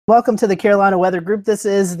Welcome to the Carolina Weather Group. This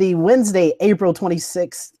is the Wednesday, April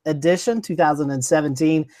 26th edition,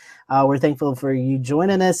 2017. We're thankful for you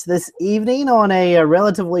joining us this evening on a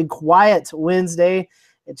relatively quiet Wednesday.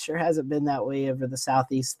 It sure hasn't been that way over the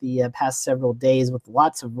Southeast the past several days with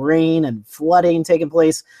lots of rain and flooding taking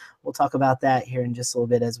place. We'll talk about that here in just a little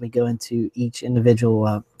bit as we go into each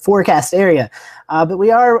individual forecast area. But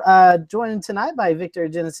we are joined tonight by Victor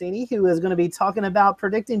Genesini, who is going to be talking about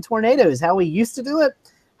predicting tornadoes, how we used to do it,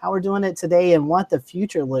 how we're doing it today, and what the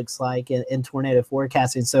future looks like in tornado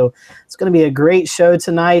forecasting. So it's going to be a great show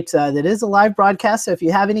tonight. That is a live broadcast, so if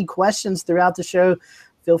you have any questions throughout the show,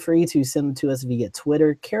 feel free to send them to us via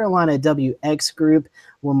Twitter. Carolina WX Group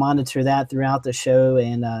will monitor that throughout the show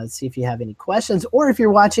and see if you have any questions. Or if you're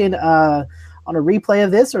watching on a replay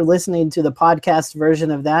of this or listening to the podcast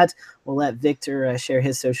version of that, we'll let Victor share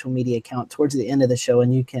his social media account towards the end of the show,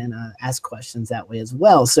 and you can ask questions that way as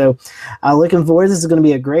well. So looking forward. This is going to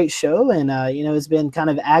be a great show, and it's been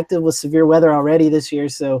kind of active with severe weather already this year,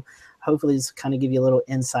 so hopefully this will kind of give you a little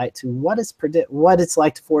insight to what it's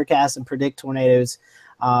like to forecast and predict tornadoes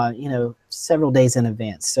several days in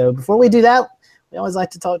advance. So before we do that, we always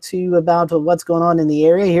like to talk to you about what's going on in the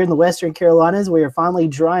area. Here in the Western Carolinas, we are finally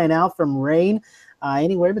drying out from rain,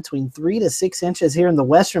 anywhere between 3 to 6 inches here in the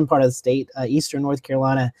western part of the state. Eastern North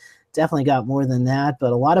Carolina definitely got more than that,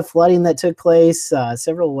 but a lot of flooding that took place,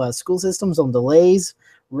 several school systems on delays,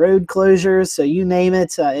 road closures, so you name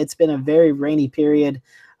it. It's been a very rainy period.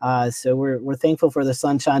 So we're thankful for the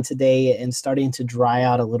sunshine today and starting to dry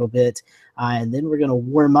out a little bit. And then we're going to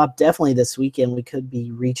warm up definitely this weekend. We could be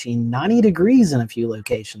reaching 90 degrees in a few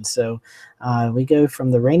locations. So we go from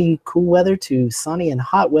the rainy, cool weather to sunny and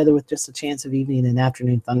hot weather with just a chance of evening and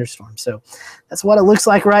afternoon thunderstorms. So that's what it looks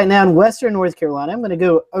like right now in Western North Carolina. I'm going to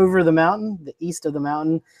go over the mountain, the east of the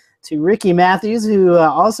mountain, to Ricky Matthews, who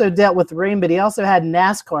also dealt with rain, but he also had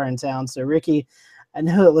NASCAR in town. So Ricky, I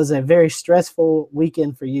know it was a very stressful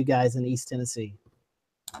weekend for you guys in East Tennessee.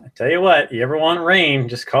 I tell you what, you ever want rain,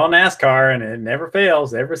 just call NASCAR, and it never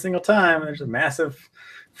fails. Every single time there's a massive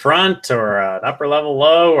front or an upper level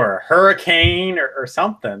low or a hurricane or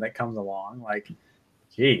something that comes along. Like,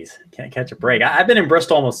 geez, can't catch a break. I've been in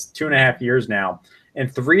Bristol almost 2.5 years now,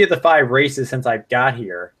 and 3 of the 5 races since I got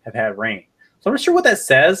here have had rain. So I'm not sure what that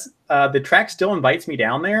says. The track still invites me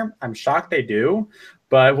down there. I'm shocked they do.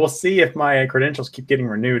 But we'll see if my credentials keep getting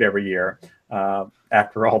renewed every year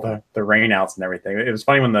after all the rainouts and everything. It was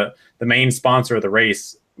funny when the main sponsor of the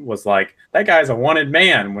race was like, that guy's a wanted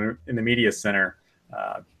man when in the media center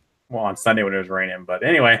on Sunday when it was raining. But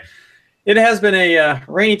anyway, it has been a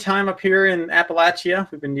rainy time up here in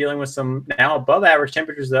Appalachia. We've been dealing with some now above average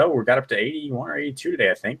temperatures, though. We got up to 81 or 82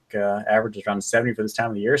 today, I think. Average is around 70 for this time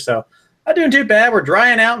of the year. So not doing too bad. We're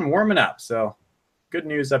drying out and warming up. So good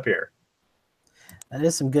news up here. That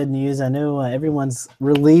is some good news. I know everyone's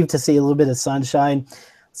relieved to see a little bit of sunshine.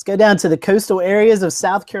 Let's go down to the coastal areas of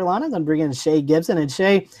South Carolina. I'm going to bring in Shay Gibson. And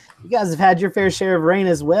Shay, you guys have had your fair share of rain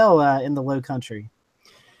as well in the low country.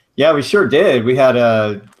 Yeah, we sure did. We had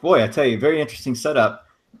I tell you, very interesting setup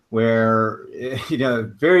where,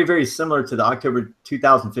 very, very similar to the October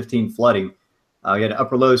 2015 flooding. We had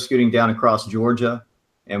upper low scooting down across Georgia,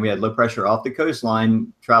 and we had low pressure off the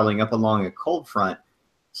coastline traveling up along a cold front.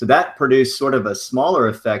 So that produced sort of a smaller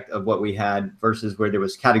effect of what we had versus where there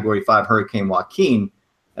was Category 5 Hurricane Joaquin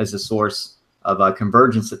as a source of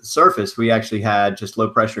convergence at the surface. We actually had just low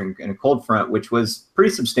pressure and a cold front, which was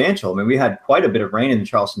pretty substantial. I mean, we had quite a bit of rain in the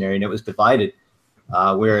Charleston area, and it was divided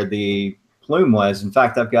where the plume was. In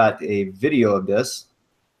fact, I've got a video of this.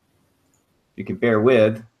 You can bear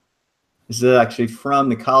with. This is actually from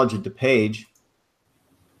the College of DuPage.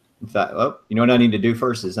 In fact, you know what I need to do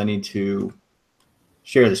first is I need to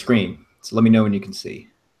share the screen. So let me know when you can see.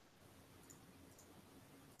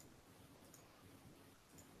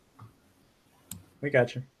 We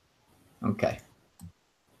got you. Okay.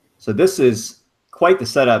 So this is quite the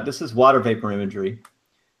setup. This is water vapor imagery.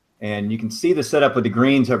 And you can see the setup with the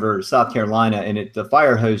greens over South Carolina, and the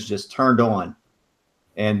fire hose just turned on.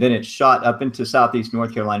 And then it shot up into southeast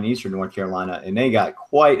North Carolina and eastern North Carolina, and they got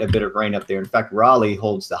quite a bit of rain up there. In fact, Raleigh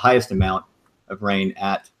holds the highest amount of rain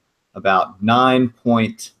at about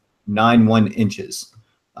 9.91 inches.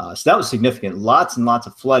 So that was significant. Lots and lots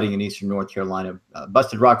of flooding in eastern North Carolina.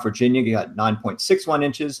 Busted Rock, Virginia, got 9.61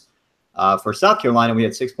 inches. For South Carolina, we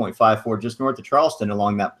had 6.54 just north of Charleston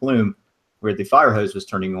along that plume where the fire hose was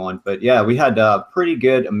turning on. But yeah, we had a pretty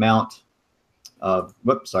good amount of,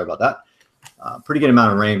 pretty good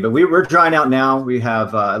amount of rain. But we're drying out now. We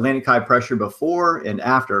have Atlantic high pressure before and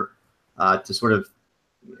after to sort of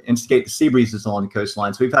instigate the sea breezes along the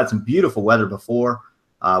coastline. So we've had some beautiful weather before.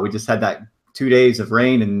 We just had that 2 days of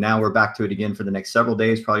rain, and now we're back to it again for the next several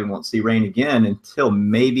days. Probably won't see rain again until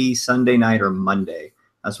maybe Sunday night or Monday.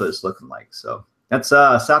 That's what it's looking like. So that's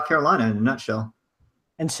South Carolina in a nutshell.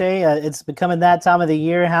 And Shay, it's becoming that time of the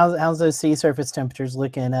year. How's those sea surface temperatures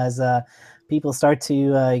looking as people start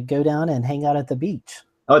to go down and hang out at the beach?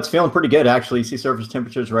 Oh, it's feeling pretty good, actually. Sea surface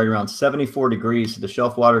temperatures right around 74 degrees. So the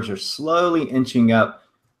shelf waters are slowly inching up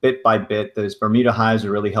bit by bit. Those Bermuda highs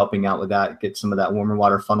are really helping out with that, get some of that warmer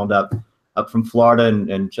water funneled up from Florida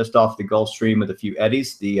and just off the Gulf Stream with a few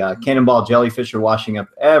eddies. The cannonball jellyfish are washing up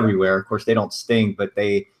everywhere. Of course, they don't sting, but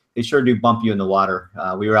they sure do bump you in the water.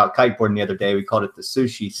 We were out kiteboarding the other day. We called it the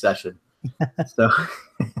sushi session. So,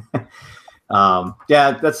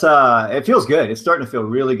 yeah, that's it feels good. It's starting to feel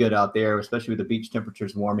really good out there, especially with the beach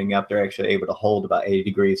temperatures warming up. They're actually able to hold about 80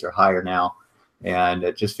 degrees or higher now, and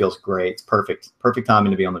it just feels great. It's perfect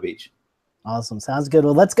timing to be on the beach. Awesome. Sounds good.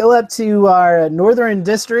 Well, let's go up to our northern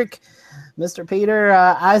district. Mr. Peter,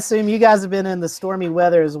 I assume you guys have been in the stormy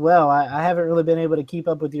weather as well. I haven't really been able to keep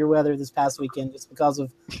up with your weather this past weekend just because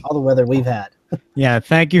of all the weather we've had. Yeah,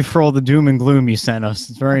 thank you for all the doom and gloom you sent us.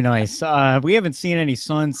 It's very nice. We haven't seen any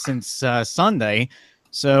sun since Sunday,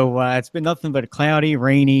 so it's been nothing but cloudy,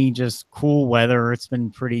 rainy, just cool weather. It's been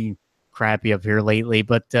pretty crappy up here lately,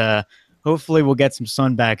 but hopefully we'll get some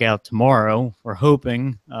sun back out tomorrow. We're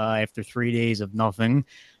hoping after 3 days of nothing.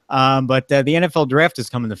 But the NFL draft is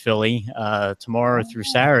coming to Philly tomorrow through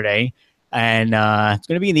Saturday, and it's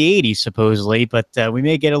going to be in the 80s supposedly, but we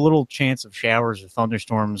may get a little chance of showers or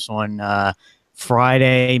thunderstorms on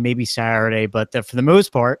Friday, maybe Saturday, but for the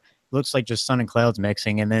most part, it looks like just sun and clouds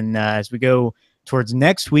mixing. And then as we go towards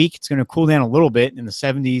next week, it's going to cool down a little bit in the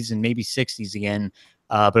 70s and maybe 60s again.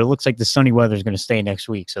 But it looks like the sunny weather is going to stay next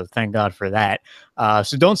week, so thank God for that.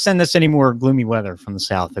 So don't send us any more gloomy weather from the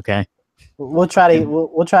south, okay? We'll try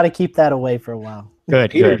to keep that away for a while. Good.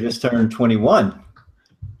 Peter just turned 21.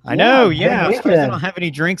 I know. Yeah, I'm surprised I don't have any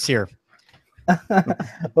drinks here.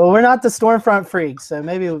 Well, we're not the Stormfront freaks, so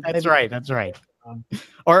maybe that's right. That's right.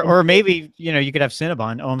 Or maybe you could have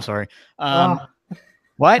Cinnabon. Oh, I'm sorry.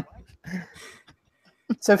 What?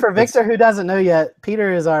 So for Victor, who doesn't know yet,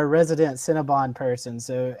 Peter is our resident Cinnabon person.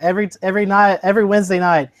 So every Wednesday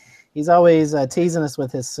night, he's always teasing us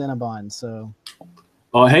with his Cinnabon. So.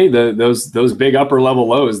 Oh, hey, those big upper level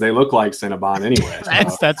lows, they look like Cinnabon anyway.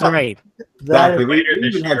 That's right. Exactly. We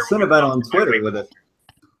even had Cinnabon on Twitter with it.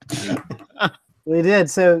 We did.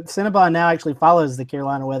 So Cinnabon now actually follows the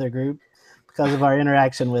Carolina Weather Group because of our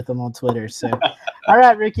interaction with them on Twitter. So, all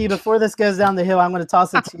right, Ricky, before this goes down the hill, I'm going to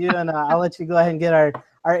toss it to you, and I'll let you go ahead and get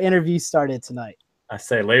our interview started tonight. I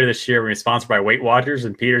say later this year, we're going to be sponsored by Weight Watchers,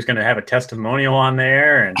 and Peter's going to have a testimonial on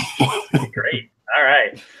there, and great. All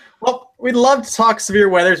right. Well, we'd love to talk severe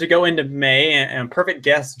weather as we go into May, and perfect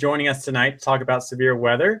guest joining us tonight to talk about severe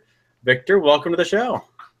weather. Victor, welcome to the show.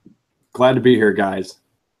 Glad to be here, guys.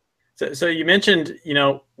 So you mentioned,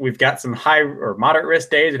 we've got some high or moderate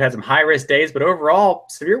risk days. We've had some high risk days, but overall,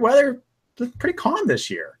 severe weather was pretty calm this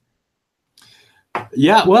year.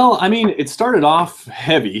 Yeah, well, I mean, it started off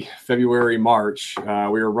heavy February, March. We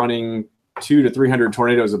were running 200 to 300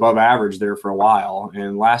 tornadoes above average there for a while.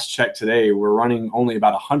 And last check today, we're running only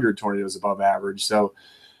about 100 tornadoes above average. So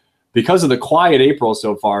because of the quiet April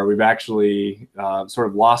so far, we've actually sort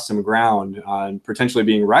of lost some ground on potentially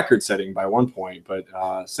being record setting by one point. But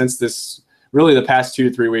since really the past 2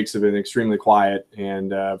 to 3 weeks have been extremely quiet.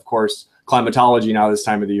 And of course, climatology now this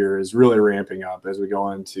time of the year is really ramping up as we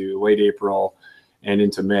go into late April and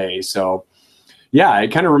into May. So yeah, it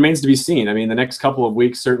kind of remains to be seen. I mean, the next couple of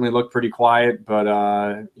weeks certainly look pretty quiet, but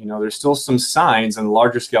there's still some signs on the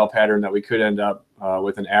larger scale pattern that we could end up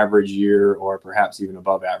with an average year or perhaps even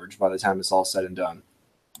above average by the time it's all said and done.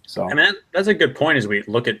 So, I mean, that's a good point as we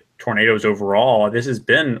look at tornadoes overall. This has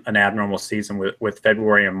been an abnormal season with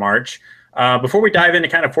February and March. Before we dive into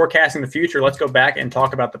kind of forecasting the future, let's go back and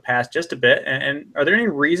talk about the past just a bit. And are there any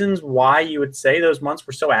reasons why you would say those months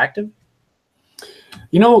were so active?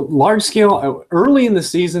 Large scale, early in the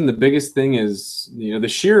season, the biggest thing is, the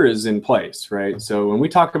shear is in place, right? So when we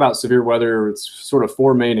talk about severe weather, it's sort of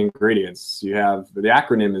 4 main ingredients. You have, the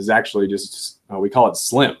acronym is actually just, we call it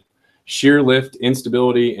SLIM, shear, lift,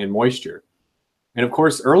 instability, and moisture. And of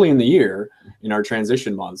course, early in the year, in our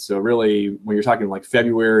transition months, so really when you're talking like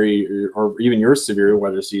February or even your severe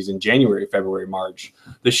weather season, January, February, March,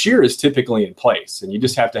 the shear is typically in place and you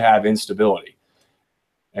just have to have instability.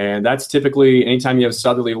 And that's typically anytime you have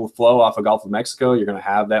southerly flow off of Gulf of Mexico, you're going to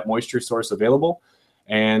have that moisture source available.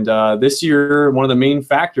 And this year, one of the main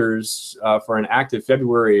factors for an active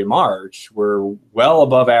February and March were well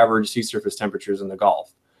above average sea surface temperatures in the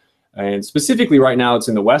Gulf. And specifically right now it's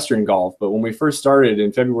in the Western Gulf, but when we first started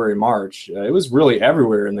in February, March, it was really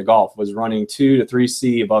everywhere in the Gulf was running 2 to 3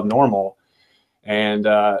 C above normal. And,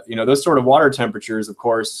 you know, those sort of water temperatures, of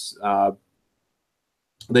course,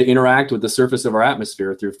 they interact with the surface of our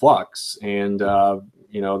atmosphere through flux. And,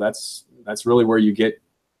 you know, that's really where you get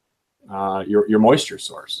your moisture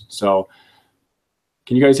source. So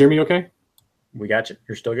can you guys hear me okay? We got you.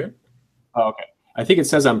 You're still good? Oh, okay. I think it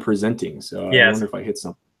says I'm presenting, so yes. I wonder if I hit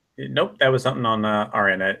something. Nope, that was something on our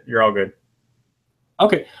end. You're all good.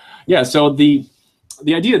 Okay. Yeah, so the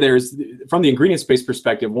idea there is, from the ingredient space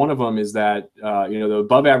perspective, one of them is that, you know, the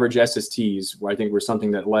above average SSTs, I think, were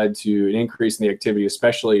something that led to an increase in the activity,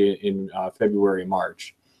 especially in February and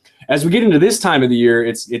March. As we get into this time of the year,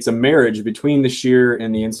 it's a marriage between the shear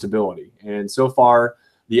and the instability. And so far,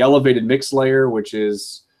 the elevated mix layer, which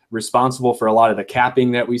is responsible for a lot of the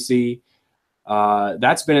capping that we see,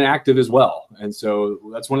 that's been active as well. And so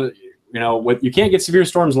that's one of the, you know, you can't get severe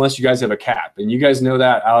storms unless you guys have a cap. And you guys know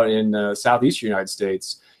that out in the southeastern United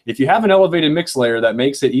States. If you have an elevated mix layer that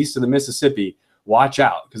makes it east of the Mississippi, watch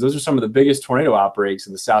out, because those are some of the biggest tornado outbreaks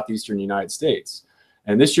in the southeastern United States.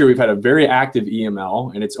 And this year we've had a very active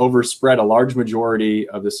EML, and it's overspread a large majority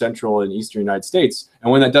of the central and eastern United States.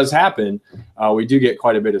 And when that does happen, we do get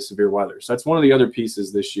quite a bit of severe weather. So that's one of the other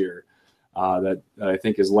pieces this year that I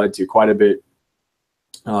think has led to quite a bit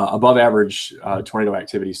above average tornado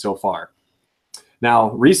activity so far.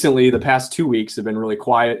 Now, recently, the past 2 weeks have been really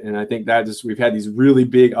quiet, and I think that is, we've had these really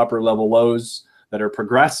big upper level lows that are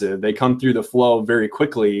progressive. They come through the flow very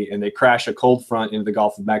quickly, and they crash a cold front into the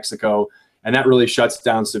Gulf of Mexico, and that really shuts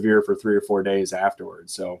down severe for 3 or 4 days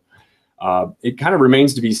afterwards. So it kind of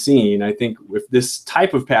remains to be seen. I think if this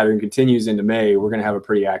type of pattern continues into May, we're going to have a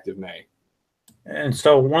pretty active May. And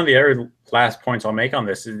so one of the other last points I'll make on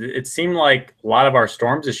this is it seemed like a lot of our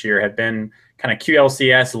storms this year have been kind of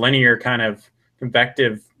QLCS linear kind of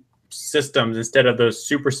convective systems instead of those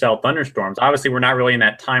supercell thunderstorms. Obviously, we're not really in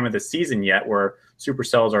that time of the season yet where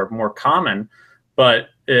supercells are more common, but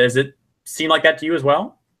does it seem like that to you as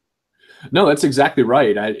well? No, that's exactly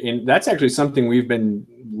right. And that's actually something we've been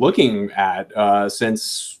looking at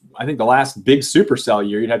since, I think, the last big supercell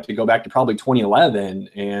year. You'd have to go back to probably 2011.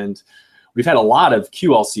 And we've had a lot of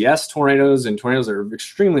QLCS tornadoes, and tornadoes that are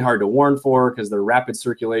extremely hard to warn for because they're rapid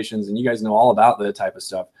circulations, and you guys know all about that type of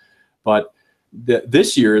stuff. But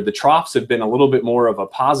this year, the troughs have been a little bit more of a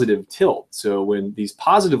positive tilt. So when these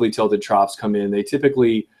positively tilted troughs come in, they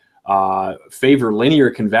typically favor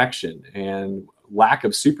linear convection and lack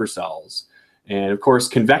of supercells. And of course,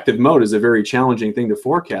 convective mode is a very challenging thing to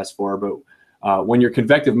forecast for, but when your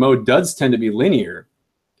convective mode does tend to be linear,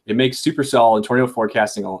 it makes supercell and tornado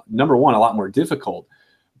forecasting, number one, a lot more difficult,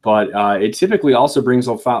 but it typically also brings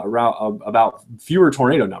about fewer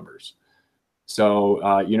tornado numbers.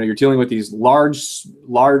 So, you know, you're dealing with these large,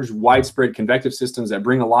 widespread convective systems that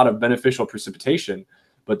bring a lot of beneficial precipitation,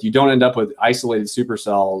 but you don't end up with isolated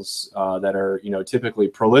supercells that are, you know, typically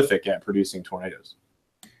prolific at producing tornadoes.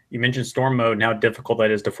 You mentioned storm mode and how difficult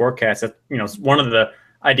that is to forecast. That, you know, one of the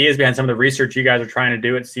ideas behind some of the research you guys are trying to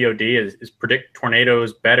do at COD is predict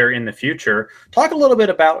tornadoes better in the future. Talk a little bit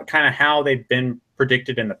about kind of how they've been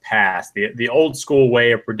predicted in the past, the old school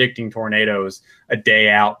way of predicting tornadoes a day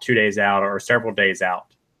out, 2 days out, or several days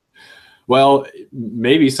out. Well,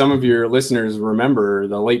 maybe some of your listeners remember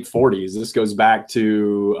the late 40s. This goes back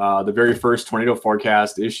to the very first tornado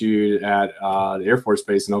forecast issued at the Air Force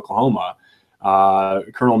Base in Oklahoma.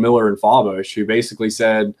 Colonel Miller and Fallbush, who basically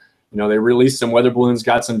said, you know, they released some weather balloons,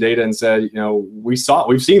 got some data, and said, you know, we've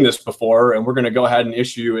seen this before, and we're going to go ahead and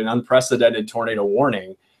issue an unprecedented tornado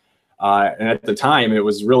warning. And at the time, it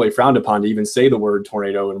was really frowned upon to even say the word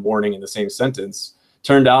tornado and warning in the same sentence.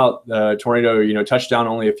 Turned out the tornado, you know, touched down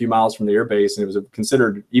only a few miles from the air base, and it was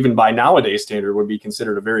considered, even by nowadays standard, would be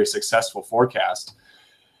considered a very successful forecast.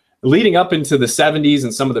 Leading up into the 70s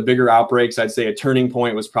and some of the bigger outbreaks, I'd say a turning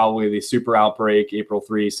point was probably the super outbreak, April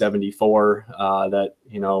 3, 74, that,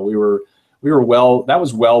 you know, that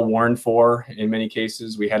was well warned for in many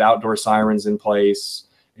cases. We had outdoor sirens in place.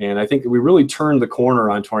 And I think we really turned the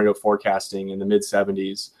corner on tornado forecasting in the mid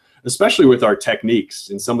 70s, especially with our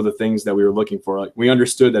techniques and some of the things that we were looking for. Like, we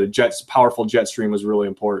understood that a powerful jet stream was really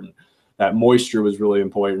important. That moisture was really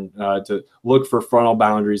important, to look for frontal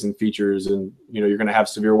boundaries and features, and, you know, you're going to have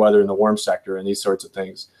severe weather in the warm sector and these sorts of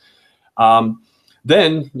things.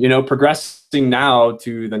 Then, you know, progressing now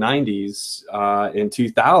to the 90s and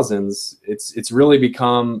 2000s, it's really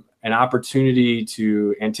become an opportunity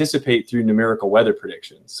to anticipate through numerical weather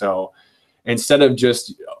prediction. So instead of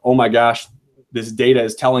just, oh my gosh, this data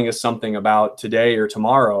is telling us something about today or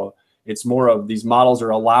tomorrow, It's more of these models are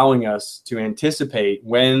allowing us to anticipate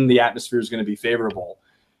when the atmosphere is going to be favorable.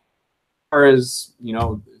 As far as, you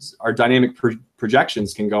know, our dynamic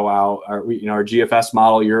projections can go out, our GFS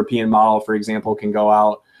model, European model, for example, can go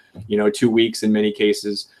out, you know, 2 weeks in many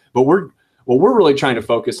cases. But what we're really trying to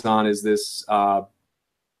focus on is this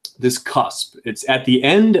this cusp. It's at the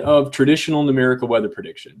end of traditional numerical weather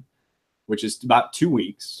prediction, which is about 2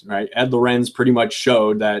 weeks, right? Ed Lorenz pretty much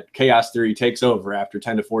showed that chaos theory takes over after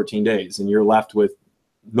 10 to 14 days, and you're left with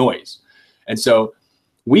noise. And so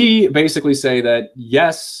we basically say that,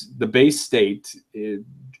 yes, the base state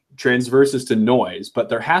transverses to noise, but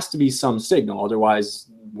there has to be some signal, otherwise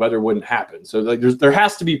weather wouldn't happen. So like, there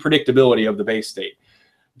has to be predictability of the base state.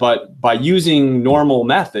 But by using normal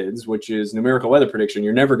methods, which is numerical weather prediction,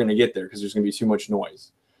 you're never going to get there because there's going to be too much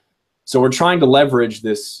noise. So we're trying to leverage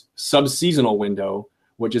this subseasonal window,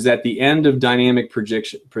 which is at the end of dynamic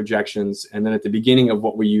projections, and then at the beginning of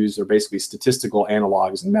what we use are basically statistical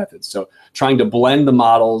analogs and methods. So trying to blend the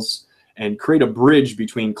models and create a bridge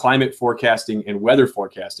between climate forecasting and weather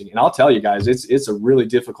forecasting. And I'll tell you guys, it's a really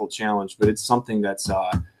difficult challenge, but it's something that's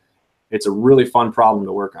it's a really fun problem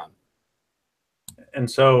to work on. And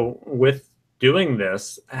so with doing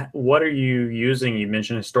this, what are you using? You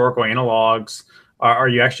mentioned historical analogs. Are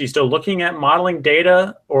you actually still looking at modeling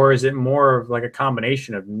data, or is it more of like a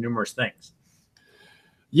combination of numerous things?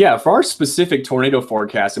 Yeah, for our specific tornado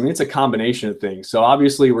forecast, I mean, it's a combination of things. So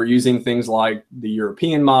obviously we're using things like the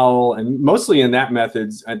European model, and mostly in that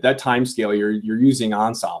methods, at that time scale, you're using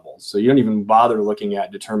ensembles. So you don't even bother looking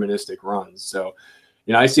at deterministic runs. So,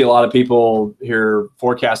 you know, I see a lot of people here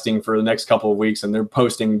forecasting for the next couple of weeks, and they're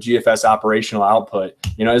posting GFS operational output.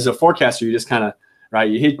 You know, as a forecaster, you just kind of, right,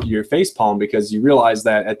 you hit your face palm because you realize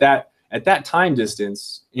that at that time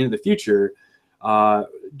distance into the future,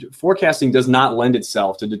 forecasting does not lend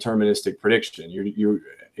itself to deterministic prediction. You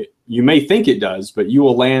may think it does, but you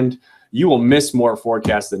will miss more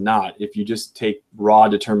forecasts than not if you just take raw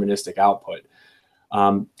deterministic output.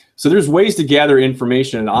 So there's ways to gather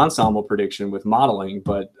information in ensemble prediction with modeling,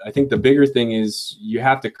 but I think the bigger thing is you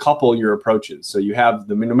have to couple your approaches. So you have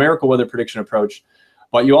the numerical weather prediction approach,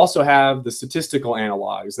 but you also have the statistical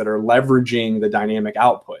analogs that are leveraging the dynamic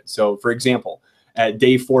output. So for example, at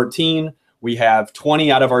day 14, we have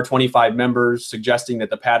 20 out of our 25 members suggesting that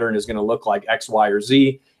the pattern is going to look like X, Y, or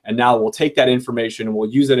Z. And now we'll take that information and we'll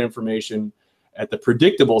use that information at the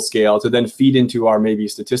predictable scale to then feed into our maybe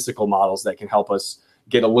statistical models that can help us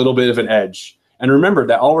get a little bit of an edge. And remember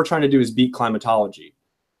that all we're trying to do is beat climatology.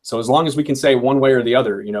 So as long as we can say one way or the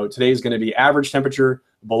other, you know, today is going to be average temperature,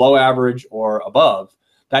 below average, or above,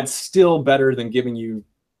 that's still better than giving you,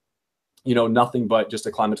 you know, nothing but just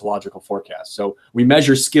a climatological forecast. So we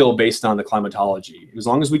measure skill based on the climatology. As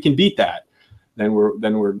long as we can beat that, then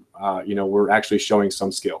we're actually showing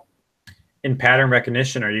some skill. In pattern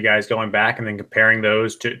recognition, are you guys going back and then comparing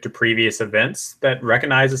those to previous events that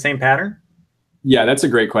recognize the same pattern? Yeah, that's a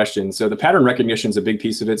great question. So the pattern recognition is a big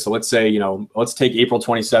piece of it. So let's say, you know, let's take April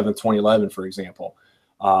 27th, 2011, for example.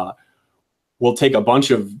 We'll take a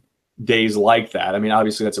bunch of days like that. I mean,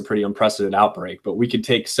 obviously that's a pretty unprecedented outbreak, but we could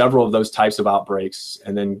take several of those types of outbreaks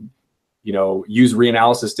and then, you know, use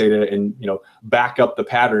reanalysis data and, you know, back up the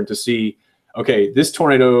pattern to see, okay, this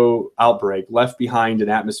tornado outbreak left behind an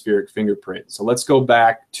atmospheric fingerprint. So let's go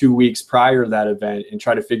back 2 weeks prior to that event and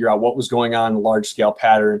try to figure out what was going on in a large scale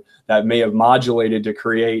pattern that may have modulated to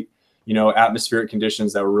create, you know, atmospheric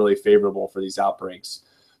conditions that were really favorable for these outbreaks.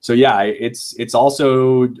 So yeah, it's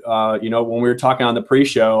also, you know, when we were talking on the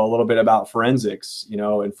pre-show a little bit about forensics, you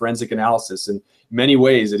know, and forensic analysis, in many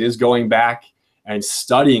ways it is going back and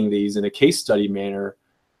studying these in a case study manner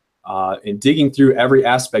and digging through every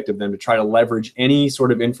aspect of them to try to leverage any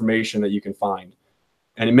sort of information that you can find.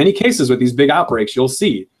 And in many cases with these big outbreaks, you'll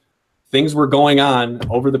see things were going on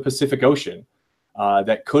over the Pacific Ocean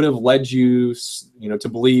that could have led you, you know, to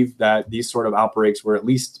believe that these sort of outbreaks were at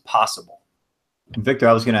least possible. Victor,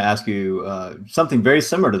 I was going to ask you something very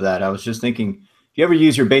similar to that. I was just thinking, do you ever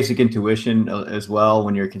use your basic intuition as well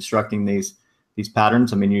when you're constructing these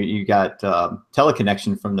patterns? I mean, you got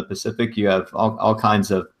teleconnection from the Pacific. You have all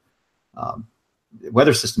kinds of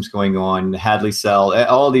weather systems going on, the Hadley cell,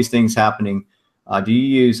 all these things happening. Do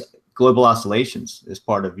you use global oscillations as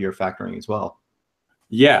part of your factoring as well?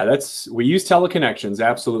 Yeah, we use teleconnections,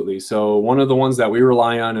 absolutely. So one of the ones that we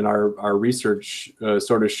rely on in our research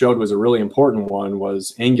sort of showed was a really important one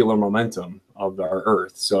was angular momentum of our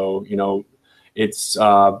Earth. So, you know, it's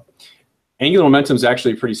angular momentum is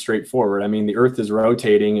actually pretty straightforward. I mean, the Earth is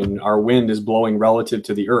rotating and our wind is blowing relative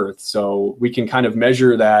to the Earth. So we can kind of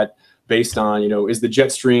measure that based on, you know, is the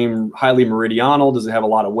jet stream highly meridional? Does it have a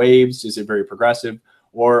lot of waves? Is it very progressive?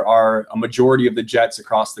 or are a majority of the jets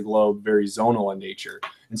across the globe very zonal in nature?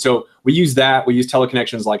 And so we use that. We use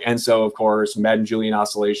teleconnections like ENSO, of course, Madden-Julian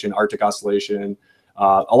oscillation, Arctic oscillation,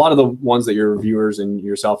 a lot of the ones that your viewers and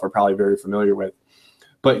yourself are probably very familiar with.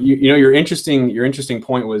 But your interesting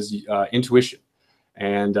point was intuition,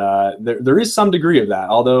 and there is some degree of that,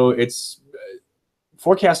 although it's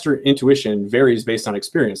forecaster intuition varies based on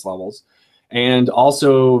experience levels, and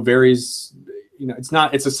also varies.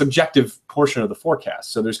 It's a subjective portion of the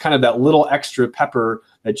forecast. So there's kind of that little extra pepper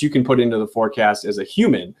that you can put into the forecast as a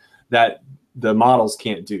human that the models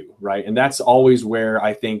can't do, right? And that's always where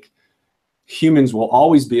I think humans will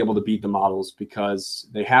always be able to beat the models, because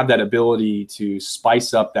they have that ability to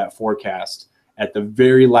spice up that forecast at the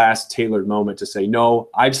very last tailored moment to say, no,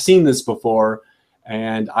 I've seen this before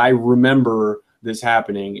and I remember this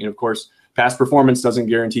happening. And of course, past performance doesn't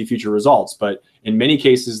guarantee future results, but in many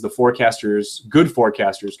cases, the forecasters, good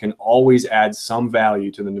forecasters, can always add some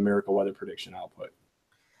value to the numerical weather prediction output.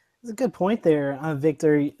 That's a good point there,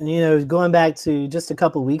 Victor. Going back to just a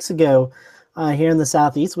couple of weeks ago, here in the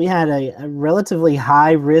Southeast, we had a relatively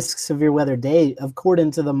high risk severe weather day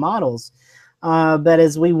according to the models. But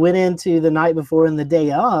as we went into the night before and the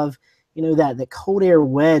day of, that cold air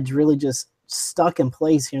wedge really just stuck in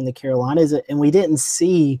place here in the Carolinas, and we didn't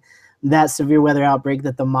see that severe weather outbreak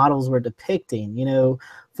that the models were depicting.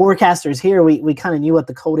 Forecasters here, we kind of knew what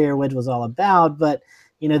the cold air wedge was all about, but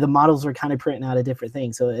the models were kind of printing out a different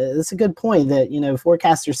thing. So it's a good point that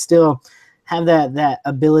forecasters still have that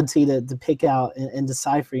ability to pick out and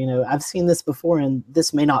decipher. I've seen this before, and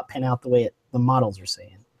this may not pan out the way the models are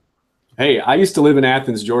saying. Hey, I used to live in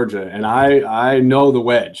Athens, Georgia, and I know the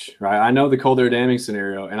wedge, right? I know the cold air damming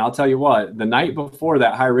scenario, and I'll tell you what, the night before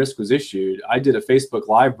that high risk was issued, I did a Facebook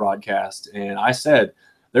Live broadcast, and I said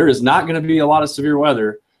there is not going to be a lot of severe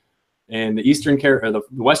weather in the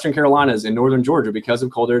Western Carolinas and Northern Georgia because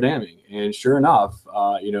of cold air damming. And sure enough,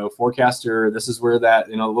 forecaster, this is where that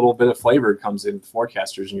little bit of flavor comes in with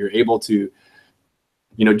forecasters, and you're able to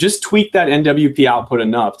just tweak that NWP output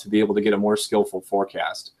enough to be able to get a more skillful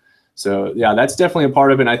forecast. So yeah, that's definitely a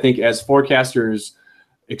part of it. And I think as forecasters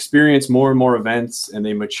experience more and more events, and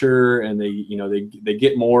they mature, and they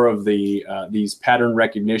get more of these pattern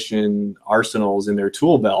recognition arsenals in their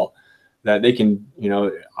tool belt, that they can,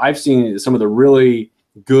 I've seen some of the really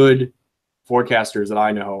good forecasters that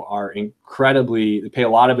I know are they pay a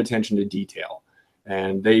lot of attention to detail,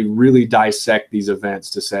 and they really dissect these events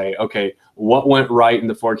to say, okay, what went right in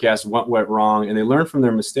the forecast, what went wrong, and they learn from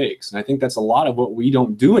their mistakes. And I think that's a lot of what we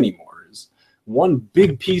don't do anymore. Is one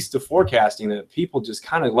big piece to forecasting that people just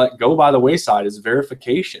kind of let go by the wayside is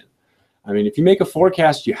verification. I mean, if you make a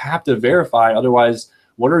forecast, you have to verify, otherwise,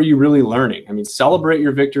 what are you really learning? I mean, celebrate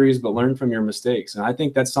your victories, but learn from your mistakes. And I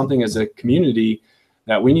think that's something as a community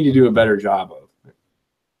that we need to do a better job of.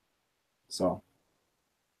 So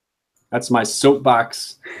that's my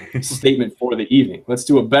soapbox statement for the evening. Let's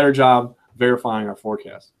do a better job verifying our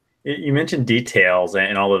forecast. You mentioned details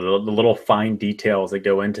and all of the little fine details that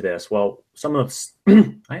go into this. Well, some of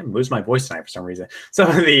I am losing my voice tonight for some reason. Some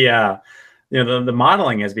of the the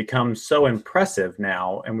modeling has become so impressive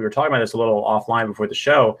now, and we were talking about this a little offline before the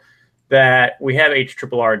show, that we have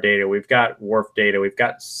HRRR data, we've got WRF data, we've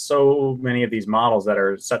got so many of these models that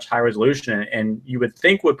are such high resolution, and you would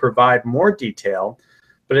think would provide more detail,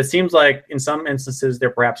 but it seems like in some instances they're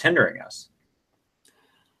perhaps hindering us.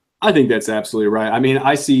 I think that's absolutely right. I mean,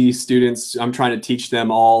 I see students, I'm trying to teach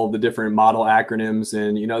them all the different model acronyms,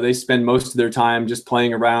 and they spend most of their time just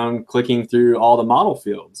playing around, clicking through all the model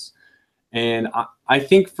fields. And I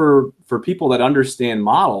think for people that understand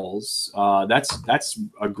models, that's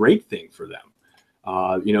a great thing for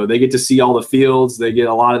them. They get to see all the fields, they get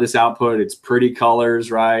a lot of this output. It's pretty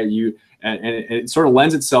colors, right? And it sort of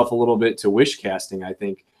lends itself a little bit to wish casting, I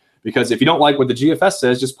think, because if you don't like what the GFS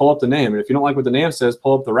says, just pull up the name. And if you don't like what the name says,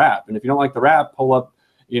 pull up the RAP. And if you don't like the RAP, pull up,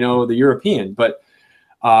 the European. But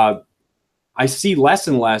I see less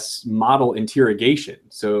and less model interrogation.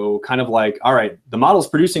 So kind of like, all right, the model's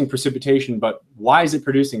producing precipitation, but why is it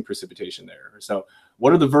producing precipitation there? So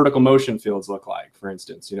what do the vertical motion fields look like, for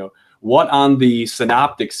instance? What on the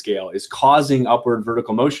synoptic scale is causing upward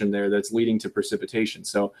vertical motion there that's leading to precipitation?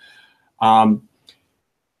 So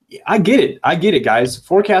I get it, guys.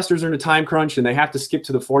 Forecasters are in a time crunch and they have to skip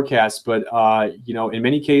to the forecast. But, in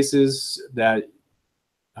many cases that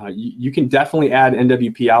you can definitely add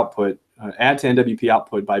NWP output, add to NWP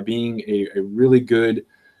output by being a really good,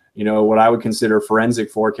 what I would consider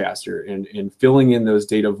forensic forecaster and filling in those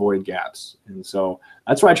data void gaps. And so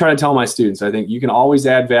that's what I try to tell my students. I think you can always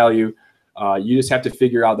add value. You just have to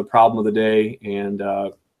figure out the problem of the day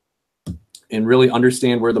and really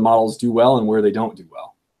understand where the models do well and where they don't do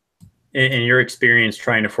well. In your experience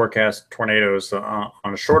trying to forecast tornadoes on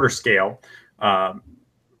a shorter scale,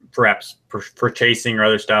 perhaps for chasing or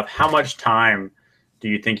other stuff, how much time do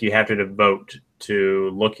you think you have to devote to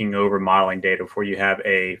looking over modeling data before you have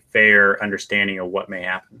a fair understanding of what may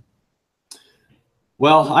happen?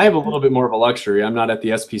 Well, I have a little bit more of a luxury. I'm not at the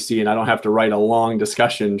SPC, and I don't have to write a long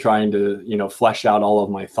discussion trying to, flesh out all of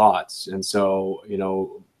my thoughts. And so,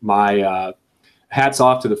 my hats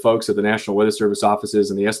off to the folks at the National Weather Service offices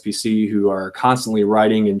and the SPC who are constantly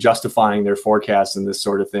writing and justifying their forecasts and this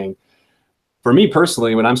sort of thing. For me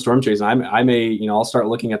personally, when I'm storm chasing, I may, I'll start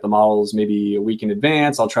looking at the models maybe a week in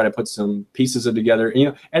advance. I'll try to put some pieces of together.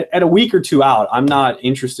 At a week or two out, I'm not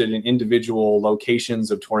interested in individual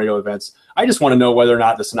locations of tornado events. I just want to know whether or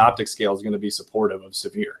not the synoptic scale is going to be supportive of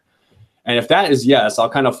severe. And if that is yes, I'll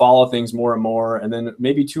kind of follow things more and more. And then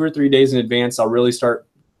maybe 2 or 3 days in advance, I'll really start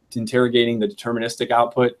interrogating the deterministic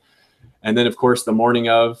output. And then, of course, the morning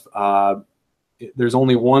of, there's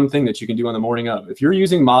only one thing that you can do on the morning of. If you're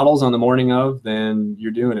using models on the morning of, then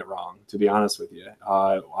you're doing it wrong, to be honest with you.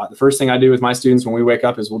 The first thing I do with my students when we wake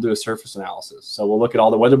up is we'll do a surface analysis. So we'll look at all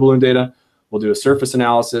the weather balloon data. We'll do a surface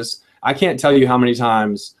analysis. I can't tell you how many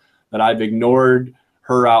times that I've ignored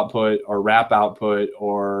HRRR output or RAP output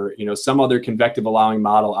or some other convective allowing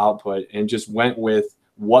model output and just went with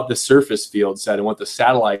what the surface field said and what the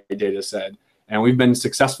satellite data said. And we've been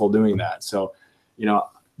successful doing that. So,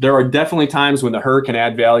 there are definitely times when the HRRR can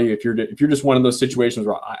add value. If you're just one of those situations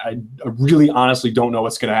where I really honestly don't know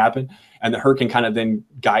what's going to happen, and the HRRR can kind of then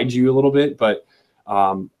guide you a little bit. But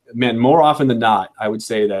man, more often than not, I would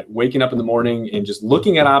say that waking up in the morning and just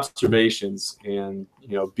looking at observations and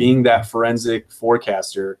being that forensic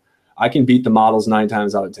forecaster, I can beat the models 9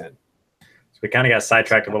 times out of 10. So we kind of got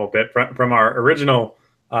sidetracked a little bit from our original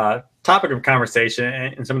topic of conversation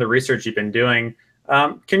and some of the research you've been doing.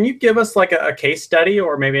 Can you give us like a case study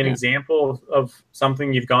or maybe an example of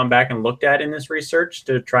something you've gone back and looked at in this research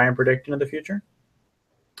to try and predict into the future?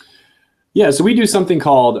 Yeah, so we do something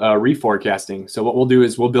called reforecasting. So what we'll do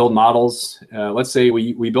is we'll build models. Let's say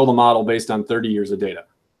we build a model based on 30 years of data.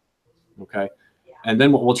 Okay. And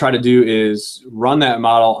then what we'll try to do is run that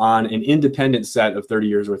model on an independent set of 30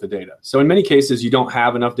 years worth of data. So in many cases, you don't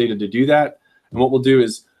have enough data to do that. And what we'll do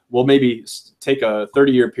is we'll maybe take a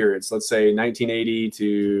 30-year period. So let's say 1980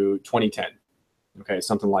 to 2010. Okay,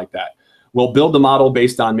 something like that. We'll build the model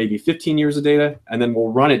based on maybe 15 years of data, and then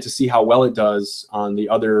we'll run it to see how well it does on the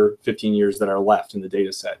other 15 years that are left in the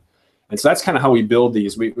data set. And so that's kind of how we build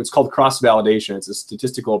these. It's called cross-validation. It's a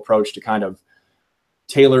statistical approach to kind of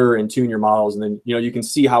tailor and tune your models, and then you can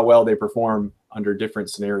see how well they perform under different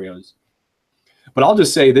scenarios. But I'll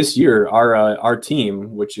just say this year, our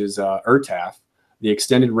team, which is ERTAF, the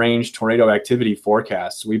Extended Range Tornado Activity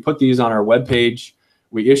Forecasts, we put these on our webpage.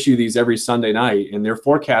 We issue these every Sunday night, and they're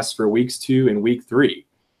forecasts for weeks 2 and week 3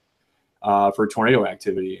 for tornado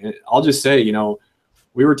activity. And I'll just say,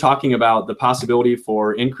 we were talking about the possibility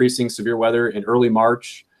for increasing severe weather in early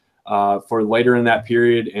March for later in that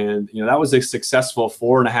period. And, that was a successful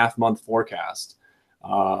 4.5-month forecast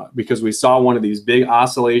because we saw one of these big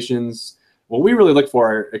oscillations. What we really look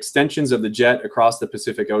for are extensions of the jet across the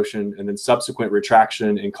Pacific Ocean and then subsequent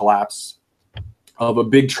retraction and collapse of a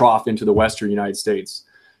big trough into the western United States.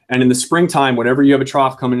 And in the springtime, whenever you have a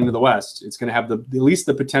trough coming into the west, it's going to have at least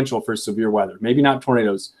the potential for severe weather. Maybe not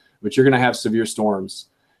tornadoes, but you're going to have severe storms.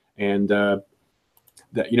 And that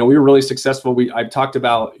we were really successful. I've talked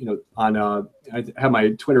about I have my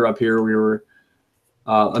Twitter up here. We were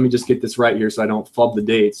let me just get this right here so I don't flub the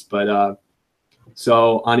dates. But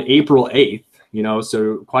so on April 8th,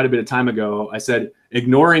 so quite a bit of time ago, I said,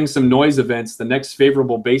 ignoring some noise events, the next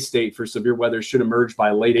favorable base state for severe weather should emerge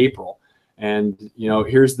by late April. And,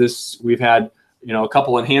 here's this, we've had, a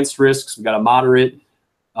couple enhanced risks. We've got a moderate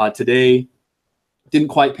today. Didn't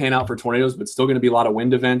quite pan out for tornadoes, but still going to be a lot of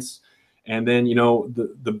wind events. And then,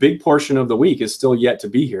 the big portion of the week is still yet to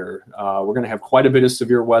be here. We're going to have quite a bit of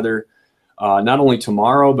severe weather. Not only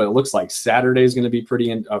tomorrow, but it looks like Saturday is going to be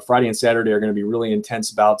Friday and Saturday are going to be really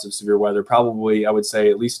intense bouts of severe weather. Probably, I would say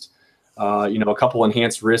at least, a couple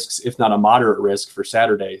enhanced risks, if not a moderate risk for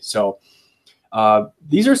Saturday. So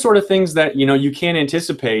these are sort of things that, you can't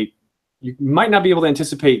anticipate. You might not be able to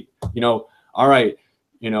anticipate, all right,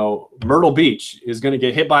 Myrtle Beach is going to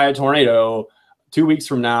get hit by a tornado 2 weeks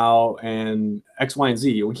from now and X, Y, and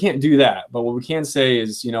Z. We can't do that. But what we can say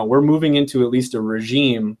is, we're moving into at least a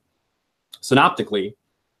regime synoptically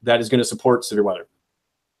that is going to support severe weather.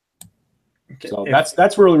 Okay. So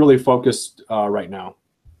that's really, really focused right now.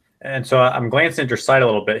 And so I'm glancing at your site a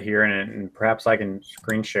little bit here, and perhaps I can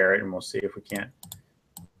screen share it, and we'll see if we can't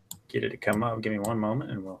get it to come up. Give me one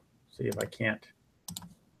moment and we'll see if I can't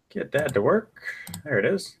get that to work. There it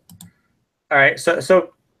is. All right.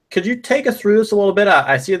 So could you take us through this a little bit?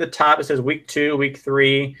 I see at the top it says week 2, week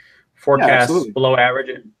 3 forecast below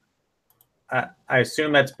average. I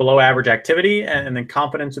assume that's below average activity, and then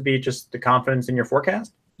confidence would be just the confidence in your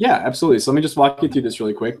forecast? Yeah, absolutely. So let me just walk you through this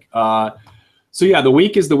really quick. So yeah, the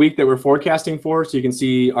week is the week that we're forecasting for. So you can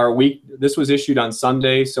see our week, this was issued on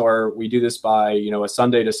Sunday. So we do this by, a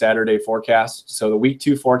Sunday to Saturday forecast. So the week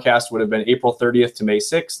 2 forecast would have been April 30th to May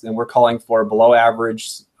 6th. And we're calling for below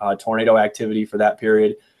average tornado activity for that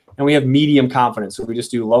period. And we have medium confidence. So we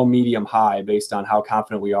just do low, medium, high based on how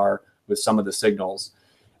confident we are with some of the signals.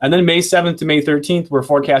 And then May 7th to May 13th, we're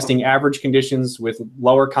forecasting average conditions with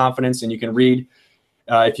lower confidence. And you can read,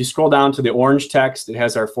 if you scroll down to the orange text, it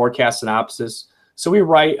has our forecast synopsis. So we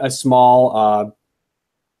write a small,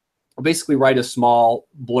 basically write a small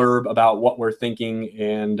blurb about what we're thinking.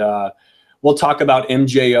 And we'll talk about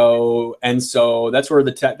MJO. And so that's where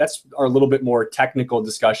that's our little bit more technical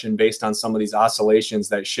discussion based on some of these oscillations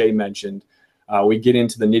that Shay mentioned. We get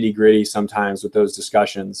into the nitty gritty sometimes with those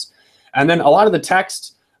discussions. And then a lot of the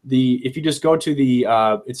text, if you just go to the,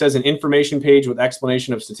 it says an information page with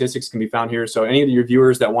explanation of statistics can be found here. So any of your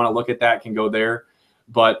viewers that want to look at that can go there.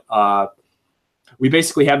 But we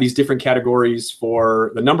basically have these different categories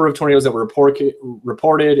for the number of tornadoes that were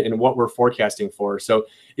reported and what we're forecasting for. So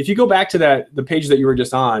if you go back to the page that you were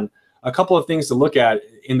just on, a couple of things to look at.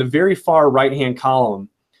 In the very far right-hand column,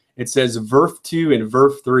 it says VERF2 and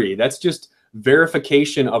VERF3. That's just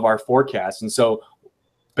verification of our forecast. And so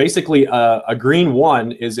basically, a green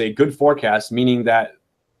 1 is a good forecast, meaning that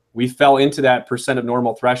we fell into that percent of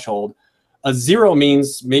normal threshold. A 0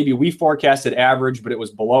 means maybe we forecasted average, but it was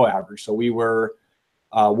below average. So we were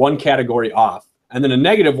 1 category off. And then a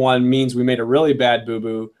negative 1 means we made a really bad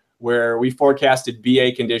boo-boo where we forecasted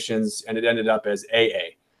BA conditions and it ended up as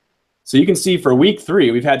AA. So you can see for week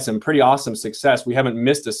 3, we've had some pretty awesome success. We haven't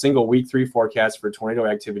missed a single week 3 forecast for tornado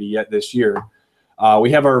activity yet this year.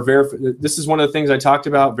 We have our this is one of the things I talked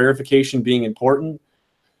about, verification being important.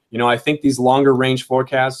 I think these longer range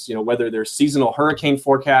forecasts, whether they're seasonal hurricane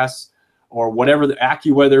forecasts or whatever the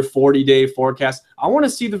AccuWeather 40-day forecast, I want to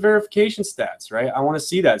see the verification stats, right? I want to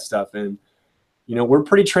see that stuff. And, we're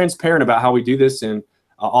pretty transparent about how we do this. And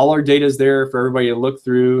all our data is there for everybody to look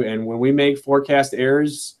through. And when we make forecast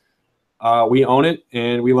errors, we own it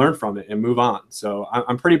and we learn from it and move on. So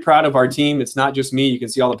I'm pretty proud of our team. It's not just me. You can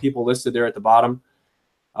see all the people listed there at the bottom.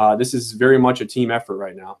 This is very much a team effort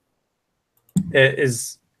right now.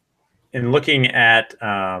 Is in looking at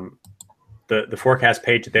the forecast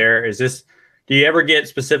page there, do you ever get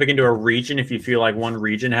specific into a region if you feel like one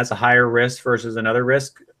region has a higher risk versus another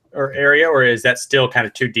risk or area, or is that still kind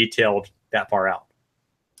of too detailed that far out?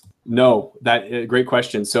 No, great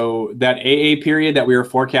question. So that AA period that we were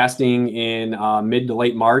forecasting in mid to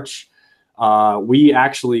late March, we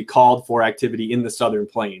actually called for activity in the Southern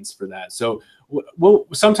Plains for that. So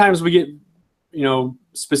sometimes we get,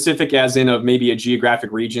 specific as in of maybe a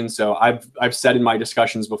geographic region. So I've said in my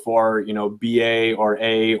discussions before, BA or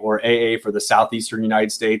A or AA for the southeastern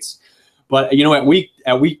United States. But at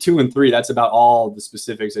week 2 and 3, that's about all the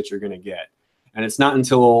specifics that you're going to get. And it's not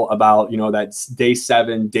until about that day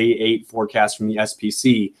 7, day 8 forecast from the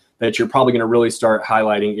SPC that you're probably going to really start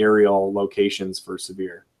highlighting aerial locations for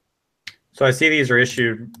severe. So I see these are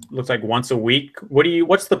issued, looks like once a week.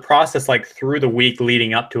 What's the process like through the week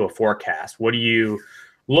leading up to a forecast? What do you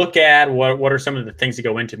look at? What are some of the things that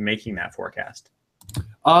go into making that forecast?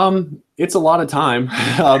 It's a lot of time,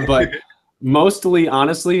 but mostly,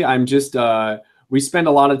 honestly, I'm just, we spend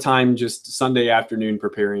a lot of time just Sunday afternoon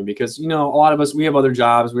preparing because, a lot of us, we have other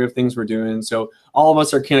jobs, we have things we're doing. So all of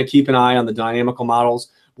us are kind of keep an eye on the dynamical models,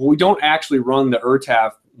 but we don't actually run the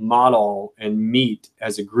ERTAF model and meet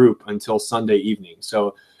as a group until Sunday evening.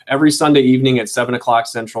 So every Sunday evening at 7 o'clock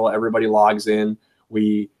Central, everybody logs in.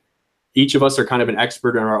 Each of us are kind of an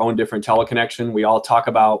expert in our own different teleconnection. We all talk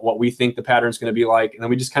about what we think the pattern's going to be like. And then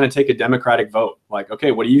we just kind of take a democratic vote. Like,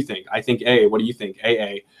 okay, what do you think? I think A. What do you think?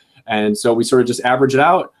 AA. And so we sort of just average it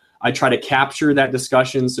out. I try to capture that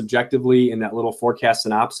discussion subjectively in that little forecast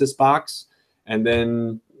synopsis box and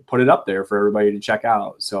then put it up there for everybody to check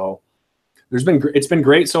out. So it's been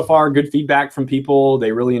great so far. Good feedback from people.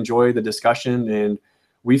 They really enjoy the discussion. And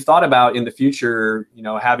we've thought about in the future,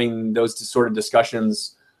 having those sort of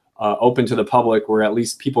discussions open to the public where at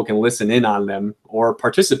least people can listen in on them or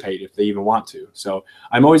participate if they even want to. So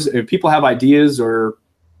if people have ideas or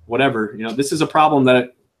whatever, this is a problem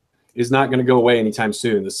that is not going to go away anytime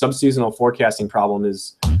soon. The subseasonal forecasting problem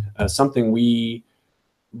is something we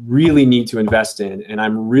really need to invest in. And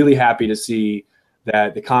I'm really happy to see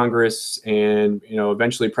that the Congress and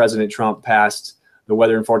eventually President Trump passed the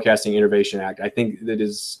Weather and Forecasting Innovation Act. I think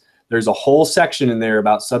there's a whole section in there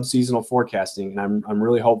about subseasonal forecasting, and I'm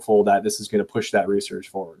really hopeful that this is going to push that research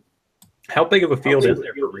forward. How big of a field is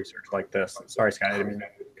there for research like this? Sorry, Scott, I didn't mean to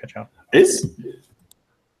cut you off. It's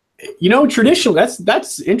traditionally,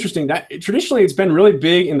 that's interesting. That traditionally it's been really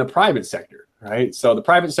big in the private sector, right? So the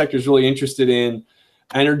private sector is really interested in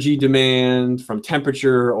energy demand from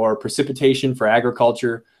temperature or precipitation for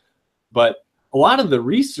agriculture, but a lot of the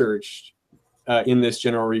research in this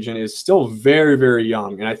general region is still very, very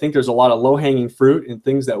young, and I think there's a lot of low-hanging fruit and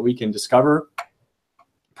things that we can discover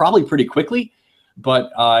probably pretty quickly.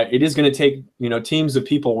 But it is going to take teams of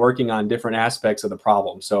people working on different aspects of the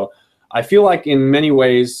problem. So I feel like in many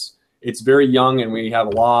ways it's very young, and we have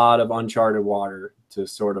a lot of uncharted water to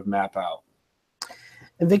sort of map out.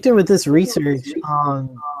 And Victor, with this research,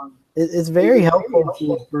 it's very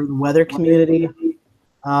helpful for the weather community,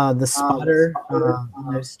 the spotter,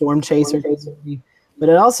 storm chaser community, but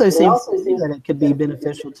it also seems that it could be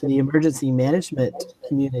beneficial to the emergency management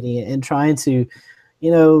community and trying to,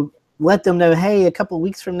 let them know, hey, a couple of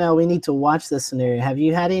weeks from now, we need to watch this scenario. Have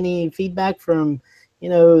you had any feedback from,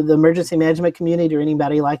 the emergency management community or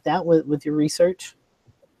anybody like that with your research?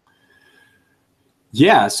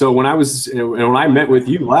 Yeah. So when I met with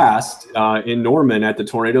you last in Norman at the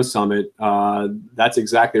Tornado Summit, that's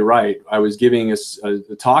exactly right. I was giving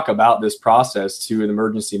a talk about this process to the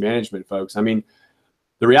emergency management folks. I mean,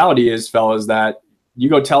 the reality is, fellas, that you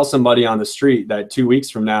go tell somebody on the street that 2 weeks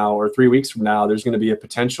from now or 3 weeks from now, there's going to be a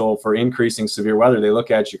potential for increasing severe weather. They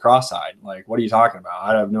look at you cross-eyed, like, what are you talking about?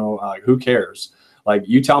 I have no, who cares? Like,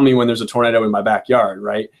 you tell me when there's a tornado in my backyard,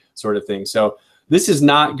 right? Sort of thing. So this is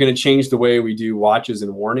not going to change the way we do watches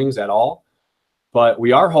and warnings at all, but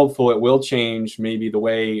we are hopeful it will change maybe the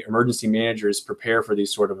way emergency managers prepare for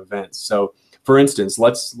these sort of events. So for instance,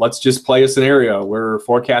 let's just play a scenario. We're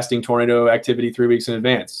forecasting tornado activity 3 weeks in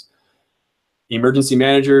advance. Emergency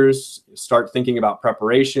managers start thinking about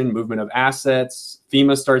preparation, movement of assets.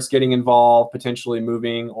 FEMA starts getting involved, potentially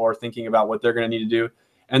moving or thinking about what they're going to need to do.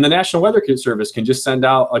 And the National Weather Service can just send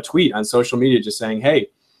out a tweet on social media just saying, hey,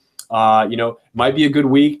 might be a good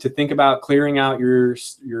week to think about clearing out your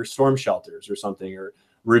storm shelters or something, or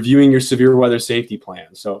reviewing your severe weather safety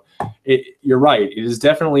plan. So you're right. It is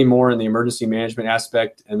definitely more in the emergency management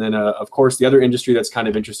aspect. And then, of course, the other industry that's kind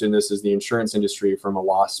of interested in this is the insurance industry from a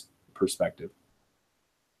loss perspective.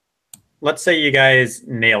 Let's say you guys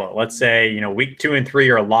nail it. Let's say, week 2 and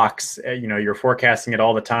 3 are locks. You're forecasting it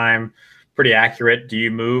all the time, pretty accurate. Do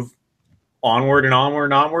you move onward and onward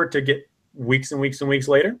and onward to get weeks and weeks and weeks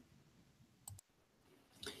later?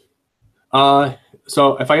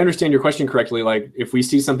 So if I understand your question correctly, like if we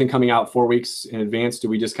see something coming out 4 weeks in advance, do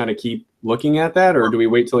we just kind of keep looking at that, or do we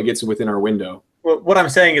wait till it gets within our window? Well, what I'm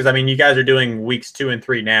saying is, you guys are doing weeks 2 and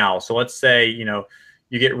 3 now. So let's say,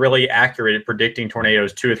 you get really accurate at predicting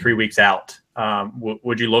tornadoes 2 or 3 weeks out.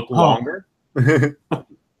 Would you look longer?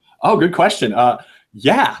 Oh, good question.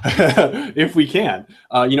 Yeah, if we can.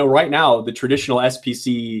 Right now, the traditional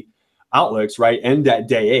SPC outlooks, right, end at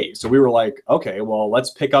day 8. So we were like, okay, well,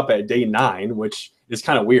 let's pick up at day 9, which is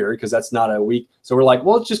kind of weird because that's not a week. So we're like,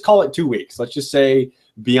 well, let's just call it 2 weeks. Let's just say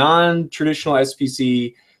beyond traditional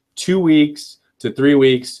SPC, 2 weeks to 3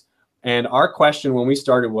 weeks. And our question when we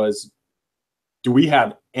started was, do we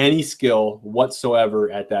have any skill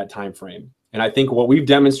whatsoever at that time frame? And I think what we've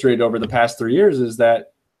demonstrated over the past 3 years is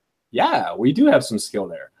that, yeah, we do have some skill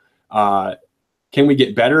there. Can we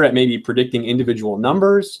get better at maybe predicting individual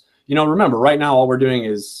numbers? Remember, right now, all we're doing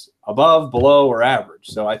is above, below, or average.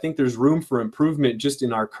 So I think there's room for improvement just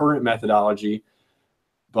in our current methodology.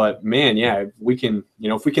 But man, yeah, if we can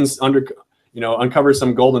uncover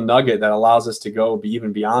some golden nugget that allows us to go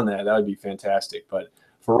even beyond that, that would be fantastic. But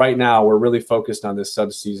for right now, we're really focused on this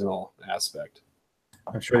subseasonal aspect.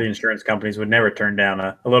 I'm sure the insurance companies would never turn down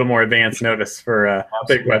a little more advanced notice for a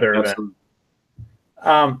big weather event.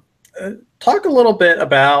 Talk a little bit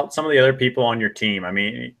about some of the other people on your team.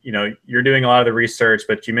 You're doing a lot of the research,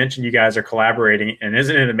 but you mentioned you guys are collaborating. And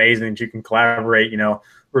isn't it amazing that you can collaborate,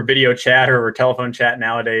 or video chat or telephone chat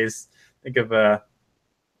nowadays? Think of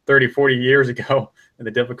 30, 40 years ago and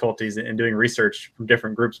the difficulties in doing research from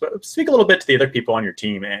different groups. But speak a little bit to the other people on your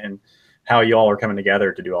team and how you all are coming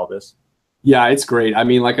together to do all this. Yeah, it's great.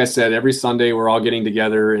 Like I said, every Sunday we're all getting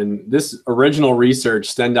together, and this original research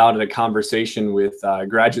stemmed out of a conversation with a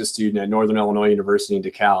graduate student at Northern Illinois University in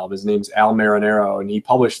DeKalb. His name's Al Marinero, and he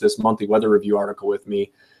published this monthly weather review article with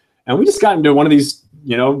me. And we just got into one of these,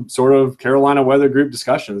 sort of Carolina weather group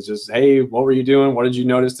discussions. Just, hey, what were you doing? What did you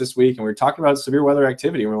notice this week? And we were talking about severe weather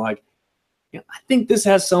activity. And we're like, I think this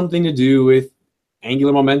has something to do with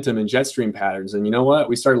angular momentum and jet stream patterns. And you know what?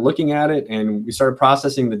 We started looking at it and we started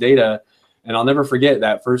processing the data. And I'll never forget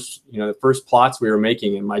that first, the first plots we were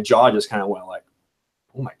making, and my jaw just kind of went like,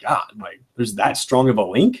 oh my God, like there's that strong of a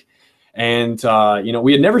link. And,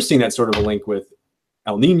 we had never seen that sort of a link with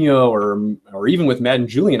El Nino or even with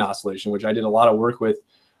Madden-Julian oscillation, which I did a lot of work with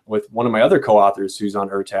one of my other co-authors who's on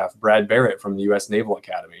ERTAF, Brad Barrett from the U.S. Naval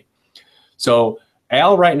Academy. So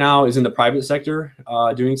Al right now is in the private sector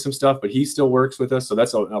doing some stuff, but he still works with us. So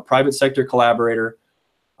that's a private sector collaborator.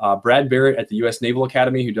 Brad Barrett at the U.S. Naval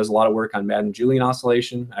Academy, who does a lot of work on Madden-Julian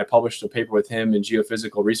oscillation. I published a paper with him in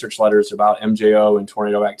Geophysical Research Letters about MJO and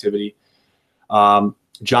tornado activity.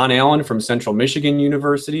 John Allen from Central Michigan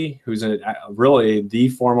University, who's really the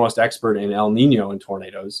foremost expert in El Nino and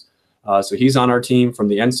tornadoes. So he's on our team from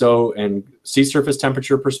the ENSO and sea surface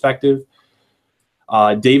temperature perspective.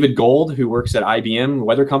 David Gold, who works at IBM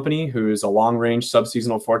Weather Company, who's a long-range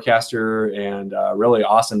subseasonal forecaster and really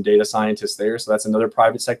awesome data scientist there. So that's another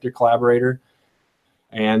private sector collaborator.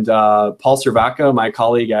 And Paul Cervaca, my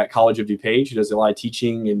colleague at College of DuPage, who does a lot of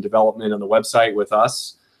teaching and development on the website with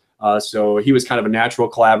us. So he was kind of a natural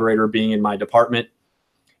collaborator being in my department.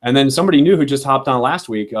 And then somebody new who just hopped on last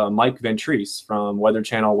week, Mike Ventris from Weather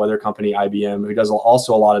Channel, Weather Company, IBM, who does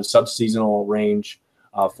also a lot of subseasonal range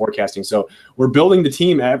forecasting. So we're building the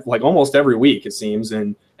team like almost every week, it seems,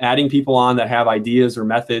 and adding people on that have ideas or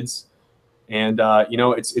methods. And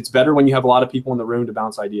it's better when you have a lot of people in the room to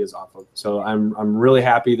bounce ideas off of. So I'm really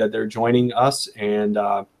happy that they're joining us, and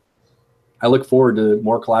I look forward to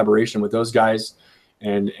more collaboration with those guys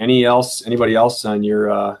and anybody else on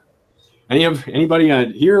your anybody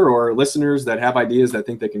on here or listeners that have ideas that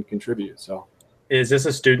think they can contribute. So is this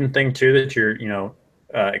a student thing too that you're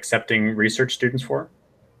accepting research students for?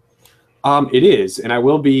 It is, and I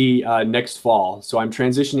will be next fall. So I'm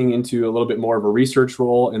transitioning into a little bit more of a research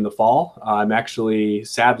role in the fall. I'm actually,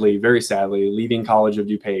 very sadly, leaving College of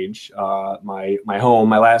DuPage, my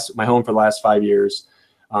home for the last 5 years.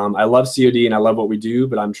 I love COD and I love what we do,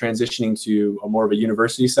 but I'm transitioning to more of a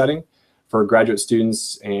university setting for graduate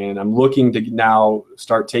students, and I'm looking to now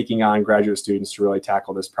start taking on graduate students to really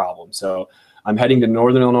tackle this problem. So I'm heading to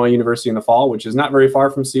Northern Illinois University in the fall, which is not very far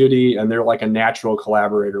from COD, and they're like a natural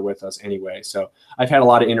collaborator with us anyway. So I've had a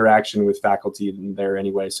lot of interaction with faculty there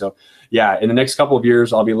anyway. So yeah, in the next couple of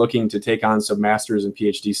years, I'll be looking to take on some master's and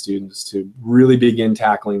PhD students to really begin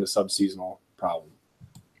tackling the subseasonal problem.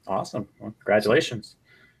 Awesome. Well, congratulations.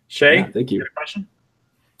 Shay, yeah, thank you. You have a question?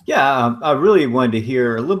 Yeah, I really wanted to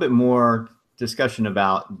hear a little bit more discussion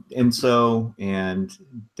about ENSO and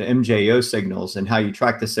the MJO signals and how you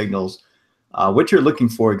track the signals, what you're looking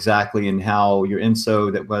for exactly, and how your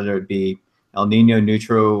ENSO, that whether it be El Nino,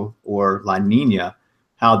 Neutro, or La Nina,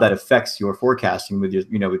 how that affects your forecasting with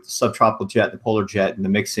your, with the subtropical jet, the polar jet, and the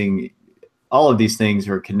mixing. All of these things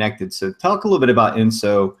are connected. So talk a little bit about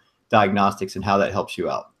ENSO diagnostics and how that helps you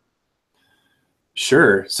out.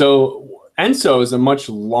 Sure. So ENSO is a much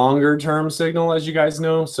longer term signal, as you guys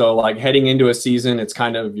know. So like heading into a season, it's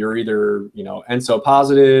kind of, you're either, ENSO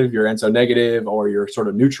positive, you're ENSO negative, or you're sort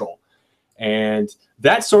of neutral. And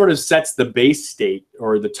that sort of sets the base state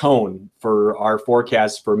or the tone for our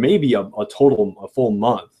forecast for maybe a full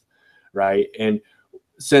month, right? And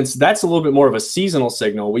since that's a little bit more of a seasonal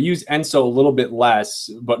signal, we use ENSO a little bit less,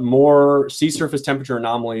 but more sea surface temperature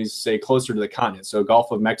anomalies, say closer to the continent. So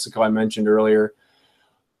Gulf of Mexico, I mentioned earlier.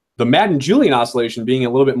 The Madden-Julian oscillation being a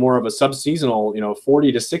little bit more of a subseasonal,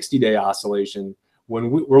 40 to 60 day oscillation,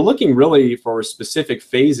 when we're looking really for specific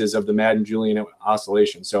phases of the Madden-Julian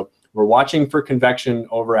oscillation. So we're watching for convection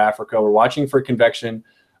over Africa. We're watching for convection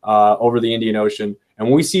over the Indian Ocean. And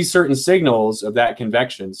when we see certain signals of that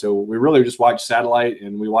convection, so we really just watch satellite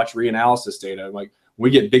and we watch reanalysis data, like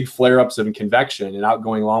we get big flare-ups of convection and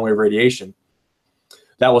outgoing long-wave radiation,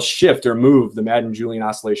 that will shift or move the Madden-Julian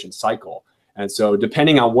oscillation cycle. And so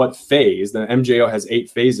depending on what phase, the MJO has 8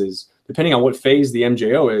 phases, depending on what phase the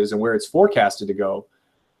MJO is and where it's forecasted to go,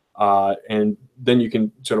 and then you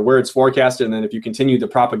can sort of where it's forecasted, and then if you continue the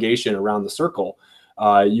propagation around the circle,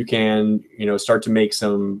 you can start to make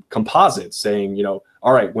some composites saying,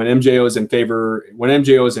 all right, when MJO is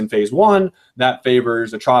in phase 1, that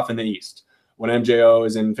favors a trough in the east. When MJO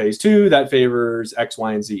is in phase 2, that favors X,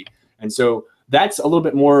 Y, and Z. And so that's a little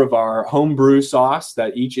bit more of our homebrew sauce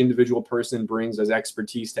that each individual person brings as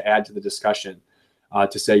expertise to add to the discussion.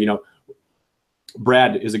 To say,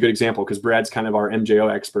 Brad is a good example because Brad's kind of our MJO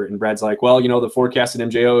expert, and Brad's like, well, the forecasted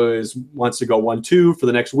MJO wants to go 1-2 for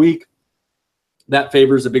the next week. That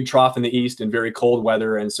favors a big trough in the east and very cold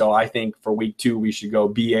weather, and so I think for week 2 we should go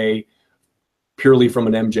BA purely from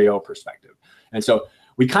an MJO perspective. And so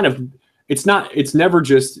we kind of, it's never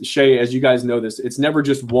just, Shay, as you guys know this, it's never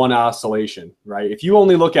just one oscillation, right? If you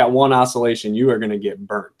only look at one oscillation, you are going to get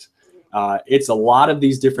burnt. It's a lot of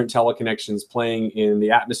these different teleconnections playing in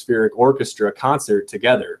the atmospheric orchestra concert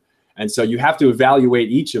together. And so you have to evaluate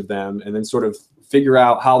each of them and then sort of figure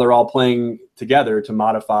out how they're all playing together to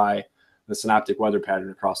modify the synoptic weather pattern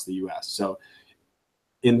across the US. So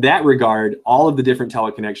in that regard, all of the different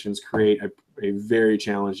teleconnections create a very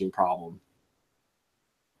challenging problem.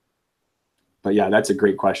 But yeah, that's a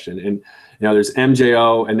great question. And, you know, there's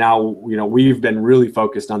MJO, and now, you know, we've been really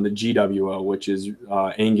focused on the GWO, which is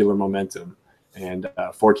angular momentum, and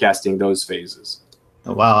forecasting those phases.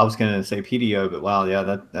 Oh, wow. I was going to say PDO, but wow. Yeah,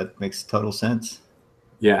 that makes total sense.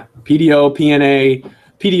 Yeah. PDO, PNA,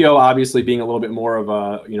 PDO obviously being a little bit more of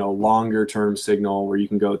a, you know, longer term signal where you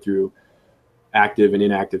can go through active and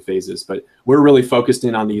inactive phases. But we're really focused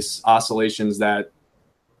in on these oscillations that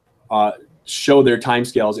show their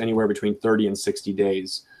timescales anywhere between 30 and 60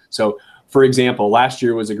 days. So, for example, last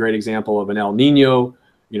year was a great example of an El Nino,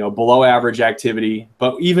 you know, below average activity.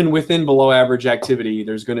 But even within below average activity,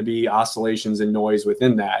 there's going to be oscillations and noise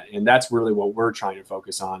within that. And that's really what we're trying to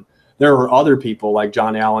focus on. There are other people like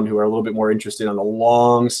John Allen who are a little bit more interested in the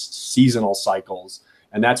long seasonal cycles.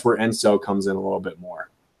 And that's where ENSO comes in a little bit more.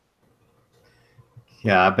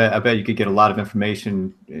 Yeah, I bet you could get a lot of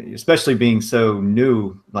information, especially being so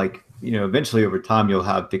new. Like, you know, eventually over time you'll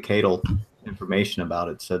have decadal information about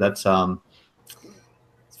it. So that's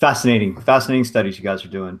fascinating studies you guys are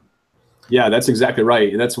doing. Yeah, that's exactly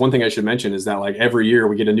right. That's one thing I should mention is that, like, every year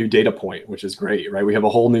we get a new data point, which is great, right? We have a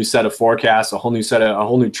whole new set of forecasts, a whole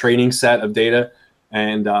new training set of data,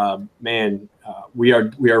 and we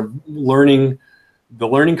are learning. The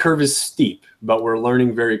learning curve is steep, but we're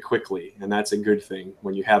learning very quickly, and that's a good thing.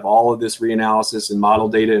 When you have all of this reanalysis and model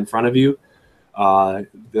data in front of you,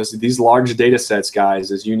 these large data sets,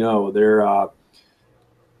 guys, as you know, they're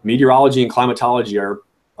meteorology and climatology are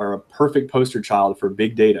a perfect poster child for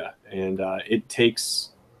big data, and it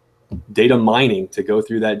takes data mining to go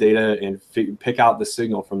through that data and pick out the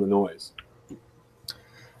signal from the noise.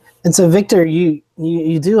 And so, Victor, you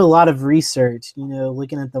do a lot of research, you know,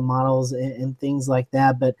 looking at the models and things like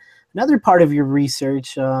that. But another part of your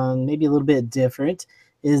research, maybe a little bit different,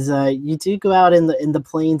 is you do go out in the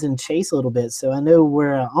plains and chase a little bit. So I know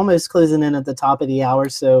we're almost closing in at the top of the hour.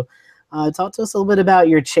 So talk to us a little bit about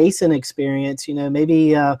your chasing experience. You know,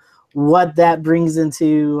 maybe what that brings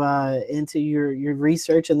into your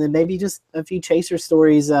research, and then maybe just a few chaser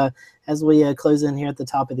stories as we close in here at the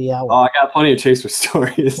top of the hour. Oh, I got plenty of chaser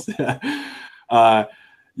stories.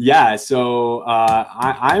 Yeah, so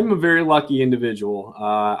I'm a very lucky individual.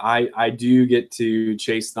 I do get to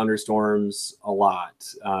chase thunderstorms a lot.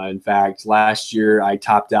 In fact, last year I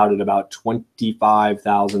topped out at about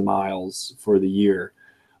 25,000 miles for the year.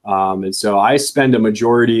 And so I spend a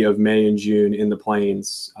majority of May and June in the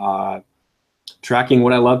plains tracking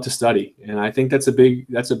what I love to study. And I think that's a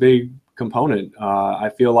big component. I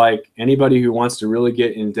feel like anybody who wants to really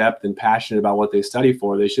get in depth and passionate about what they study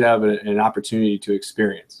for, they should have an opportunity to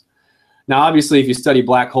experience. Now, obviously, if you study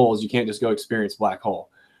black holes, you can't just go experience black hole,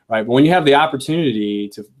 right? But when you have the opportunity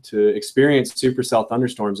to experience supercell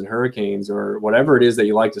thunderstorms and hurricanes or whatever it is that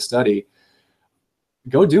you like to study,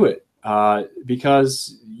 go do it.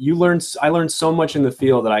 Because I learned so much in the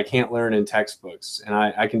field that I can't learn in textbooks, and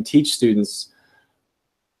I can teach students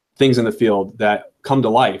things in the field that come to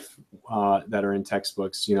life that are in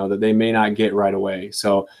textbooks, you know, that they may not get right away.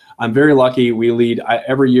 So I'm very lucky.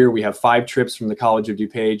 Every year we have 5 trips from the College of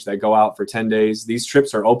DuPage that go out for 10 days. These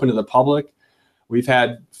trips are open to the public. We've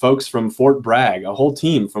had folks from Fort Bragg, a whole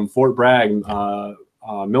team from Fort Bragg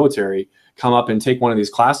military, come up and take one of these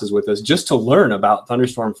classes with us just to learn about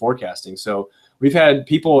thunderstorm forecasting. So we've had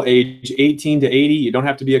people age 18 to 80. You don't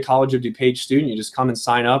have to be a College of DuPage student. You just come and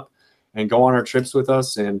sign up and go on our trips with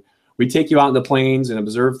us. And we take you out in the plains and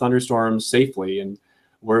observe thunderstorms safely. And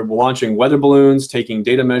we're launching weather balloons, taking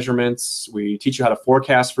data measurements. We teach you how to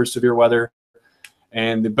forecast for severe weather.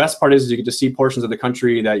 And the best part is you get to see portions of the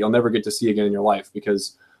country that you'll never get to see again in your life,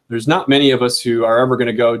 because there's not many of us who are ever going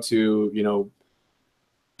to go to, you know,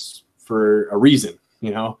 for a reason,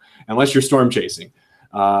 you know, unless you're storm chasing,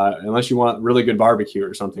 unless you want really good barbecue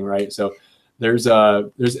or something, right? So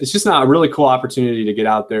it's just not a really cool opportunity to get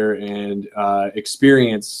out there and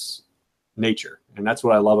experience nature. And that's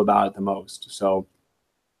what I love about it the most. So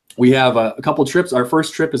we have a couple trips. Our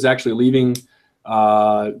first trip is actually leaving.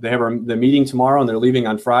 They have the meeting tomorrow, and they're leaving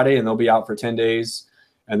on Friday, and they'll be out for 10 days.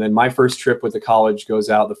 And then my first trip with the college goes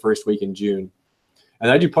out the first week in June. And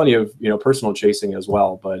I do plenty of, you know, personal chasing as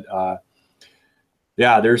well. But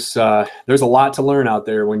Yeah, there's a lot to learn out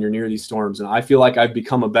there when you're near these storms, and I feel like I've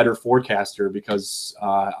become a better forecaster because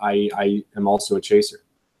I am also a chaser.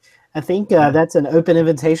 I think that's an open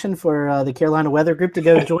invitation for the Carolina Weather Group to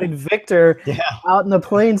go join Victor out in the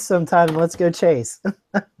plains sometime. And let's go chase.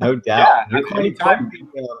 No doubt. Yeah,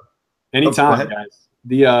 anytime, guys.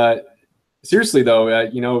 Seriously though,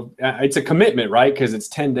 it's a commitment, right? Because it's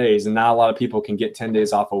 10 days, and not a lot of people can get 10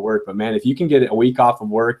 days off of work. But man, if you can get a week off of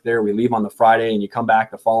work there, we leave on the Friday and you come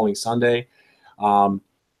back the following Sunday.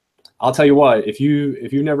 I'll tell you what, if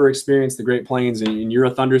you've never experienced the Great Plains and you're a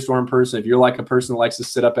thunderstorm person, if you're like a person that likes to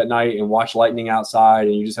sit up at night and watch lightning outside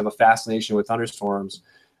and you just have a fascination with thunderstorms,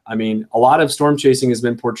 I mean, a lot of storm chasing has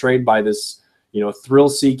been portrayed by this,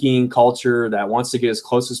 thrill-seeking culture that wants to get as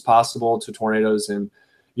close as possible to tornadoes. And,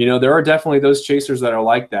 there are definitely those chasers that are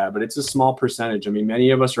like that, but it's a small percentage. I mean, many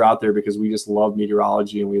of us are out there because we just love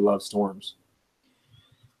meteorology and we love storms.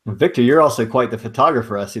 Victor, you're also quite the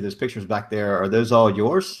photographer. I see those pictures back there. Are those all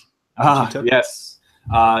yours? Yes.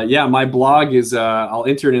 Yeah, my blog is, I'll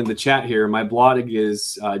enter it in the chat here. My blog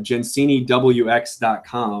is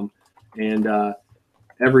gencinewx.com. And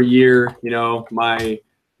every year,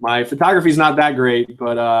 my photography is not that great,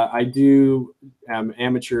 but I'm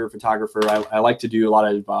amateur photographer. I like to do a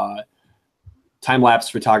lot of time-lapse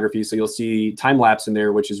photography. So you'll see time-lapse in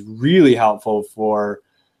there, which is really helpful for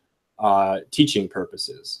teaching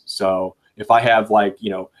purposes. So if I have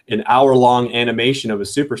an hour-long animation of a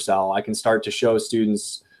supercell, I can start to show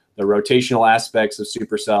students the rotational aspects of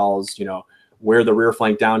supercells, where the rear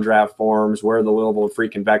flank downdraft forms, where the level of free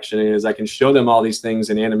convection is. I can show them all these things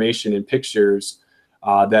in animation and pictures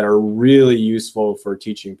that are really useful for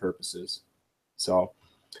teaching purposes. So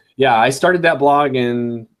yeah, I started that blog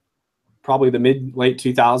in probably the late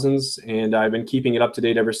 2000s, and I've been keeping it up to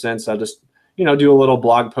date ever since. I just, do a little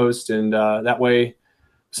blog post, and that way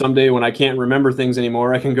someday when I can't remember things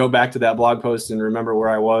anymore, I can go back to that blog post and remember where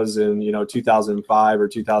I was in, 2005 or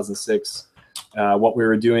 2006, what we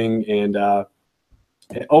were doing. And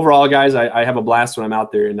overall, guys, I have a blast when I'm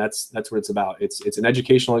out there, and that's what it's about. It's an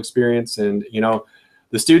educational experience, and,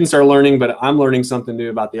 the students are learning, but I'm learning something new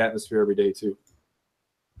about the atmosphere every day too.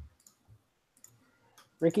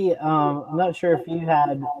 Ricky, I'm not sure if you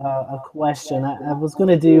had a question. I was going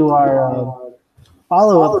to do our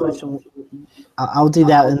follow-up question. I'll do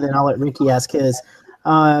that, and then I'll let Ricky ask his.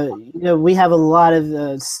 We have a lot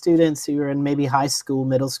of students who are in maybe high school,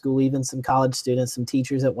 middle school, even some college students, some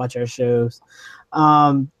teachers that watch our shows.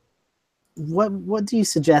 What do you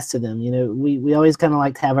suggest to them? We always kind of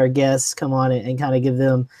like to have our guests come on and kind of give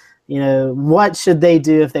them, what should they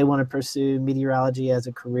do if they want to pursue meteorology as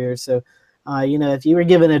a career? So, if you were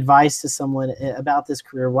giving advice to someone about this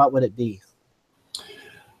career, what would it be?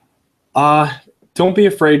 Don't be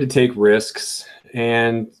afraid to take risks,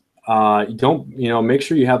 and make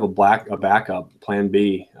sure you have a backup plan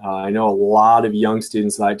B. I know a lot of young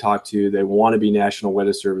students that I talk to, they want to be National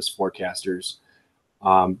Weather Service forecasters.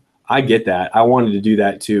 I get that. I wanted to do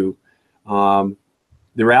that too. The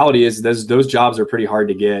reality is those jobs are pretty hard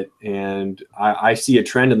to get, and I see a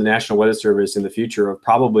trend in the National Weather Service in the future of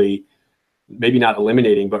probably maybe not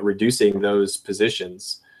eliminating, but reducing those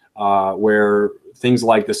positions, where things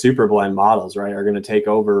like the super blend models, right, are going to take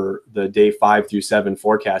over the day 5 through 7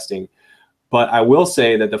 forecasting. But I will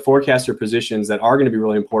say that the forecaster positions that are going to be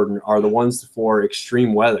really important are the ones for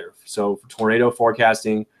extreme weather. So for tornado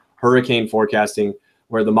forecasting, hurricane forecasting,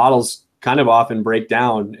 where the models kind of often break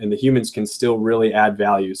down and the humans can still really add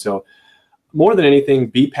value. So more than anything,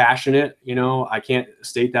 be passionate. I can't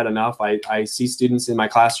state that enough. I see students in my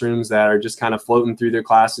classrooms that are just kind of floating through their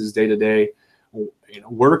classes day to day.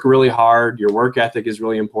 Work really hard. Your work ethic is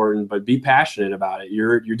really important, but be passionate about it.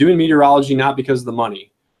 You're doing meteorology not because of the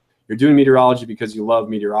money. You're doing meteorology because you love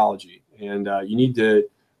meteorology, and you need to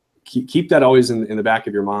keep that always in the back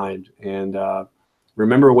of your mind, and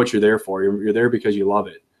remember what you're there for. You're there because you love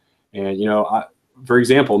it. And for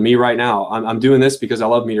example, me right now, I'm doing this because I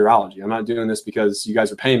love meteorology. I'm not doing this because you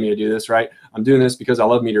guys are paying me to do this, right? I'm doing this because I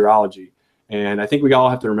love meteorology. And I think we all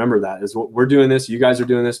have to remember that is what we're doing this. You guys are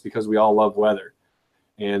doing this because we all love weather.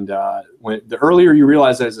 And when the earlier you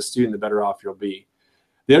realize that as a student, the better off you'll be.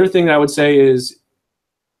 The other thing that I would say is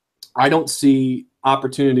I don't see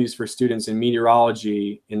opportunities for students in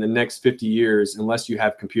meteorology in the next 50 years unless you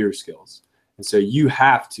have computer skills. And so you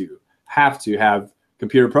have to have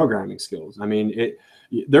computer programming skills. I mean,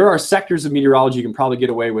 there are sectors of meteorology you can probably get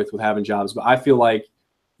away with having jobs, but I feel like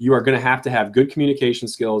you are going to have good communication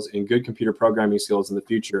skills and good computer programming skills in the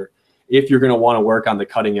future if you're going to want to work on the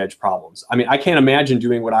cutting edge problems. I mean, I can't imagine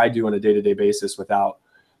doing what I do on a day-to-day basis without,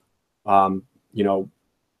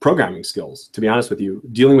 programming skills, to be honest with you.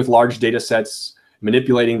 Dealing with large data sets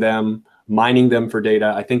manipulating them, mining them for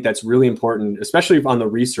data. I think that's really important, especially on the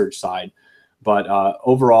research side. But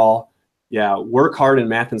overall, yeah, work hard in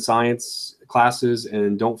math and science classes,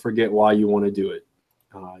 and don't forget why you want to do it.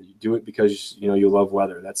 You do it because you love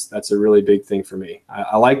weather. That's a really big thing for me.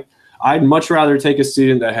 I'd much rather take a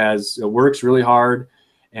student that works really hard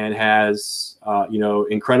and has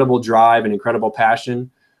incredible drive and incredible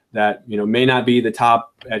passion that may not be the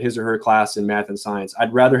top at his or her class in math and science.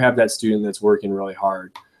 I'd rather have that student that's working really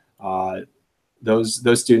hard.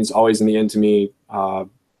 Those students always, in the end, to me,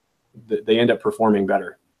 they end up performing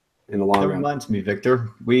better in the long That run. reminds me, Victor.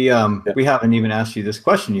 We haven't even asked you this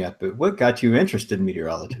question yet, but what got you interested in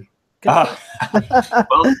meteorology? Well,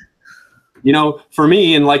 for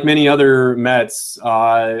me, and like many other Mets,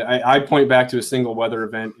 I point back to a single weather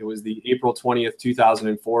event. It was the April 20th,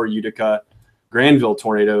 2004 Utica Granville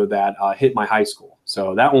tornado that hit my high school.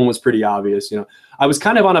 So that one was pretty obvious. I was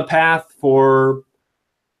kind of on a path for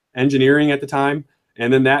engineering at the time,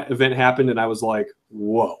 and then that event happened, and I was like,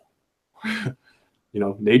 whoa.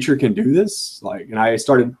 Nature can do this. And I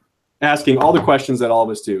started asking all the questions that all of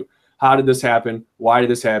us do. How did this happen? Why did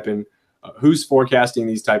this happen? Who's forecasting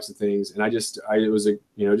these types of things? And I just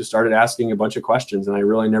started asking a bunch of questions, and I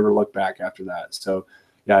really never looked back after that. So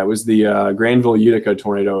yeah, it was the Granville Utica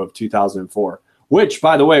tornado of 2004, which,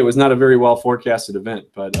 by the way, was not a very well forecasted event,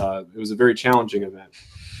 but it was a very challenging event.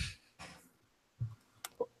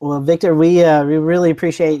 Well, Victor, we really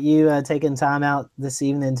appreciate you taking time out this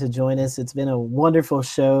evening to join us. It's been a wonderful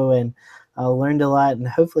show, and learned a lot, and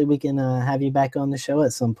hopefully we can have you back on the show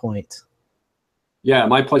at some point. Yeah,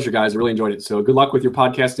 my pleasure, guys. I really enjoyed it. So good luck with your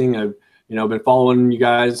podcasting. I've been following you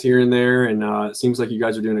guys here and there, and it seems like you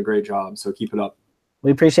guys are doing a great job. So keep it up. We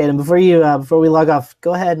appreciate it. Before we log off,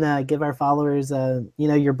 go ahead and give our followers,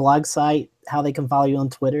 your blog site, how they can follow you on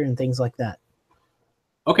Twitter and things like that.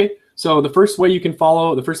 Okay. So the first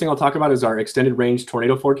thing I'll talk about is our extended range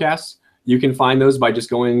tornado forecasts. You can find those by just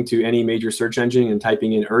going to any major search engine and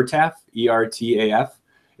typing in ERTAF, E-R-T-A-F.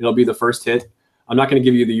 It'll be the first hit. I'm not going to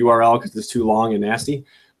give you the URL because it's too long and nasty,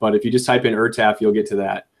 but if you just type in ERTAF, you'll get to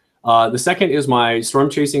that. The second is my storm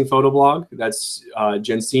chasing photo blog. That's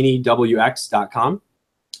gencinywx.com.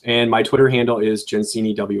 And my Twitter handle is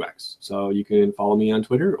gencinywx. So you can follow me on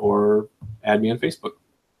Twitter or add me on Facebook.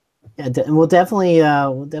 Yeah, and we'll definitely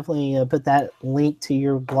put that link to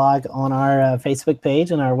your blog on our Facebook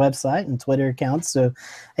page and our website and Twitter accounts. So,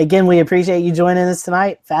 again, we appreciate you joining us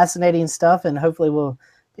tonight. Fascinating stuff, and hopefully we'll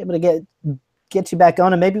be able to get you back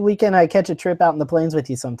on, and maybe we can catch a trip out in the plains with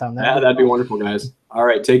you sometime. That'd be wonderful, guys. All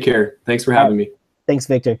right, take care. Thanks for having me. Thanks,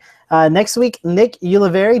 Victor. Next week, Nick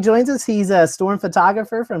Ulivari joins us. He's a storm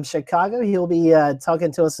photographer from Chicago. He'll be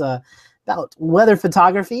talking to us about weather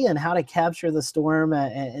photography and how to capture the storm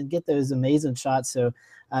and get those amazing shots. So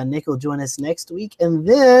Nick will join us next week. And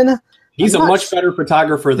then he's a much better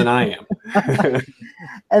photographer than I am.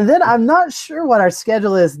 And then I'm not sure what our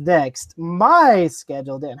schedule is next. My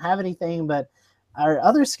schedule didn't have anything, but our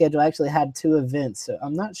other schedule actually had 2 events. So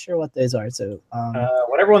I'm not sure what those are. So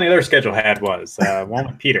whatever one the other schedule had was one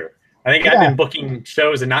with Peter. I think I've been booking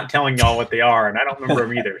shows and not telling y'all what they are, and I don't remember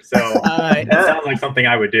them either. So it sounds like something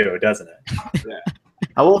I would do, doesn't it? Yeah.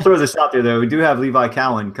 I will throw this out there, though. We do have Levi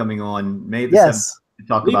Cowan coming on May the 7th to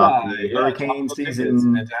talk about the hurricane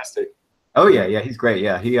season. Fantastic. Oh, yeah, he's great.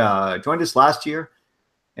 Yeah, he joined us last year,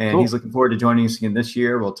 and he's looking forward to joining us again this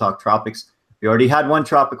year. We'll talk tropics. We already had one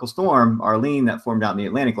tropical storm, Arlene, that formed out in the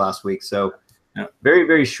Atlantic last week. So very,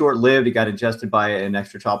 very short-lived. It got adjusted by an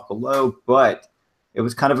extratropical low, but it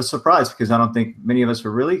was kind of a surprise because I don't think many of us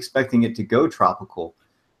were really expecting it to go tropical,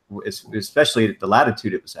 especially at the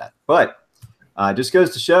latitude it was at. But just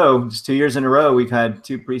goes to show, just 2 years in a row, we've had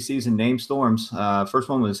 2 preseason named storms. First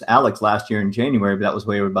one was Alex last year in January, but that was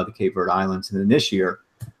way over by the Cape Verde Islands. And then this year,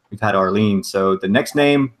 we've had Arlene. So the next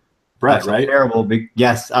name, Brett, right? Terrible.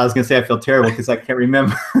 Yes, I was going to say I feel terrible because I can't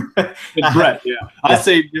remember. It's Brett, yeah. I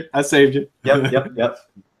saved you. Yep.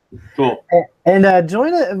 Cool. And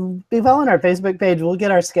be following our Facebook page. We'll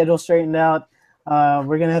get our schedule straightened out.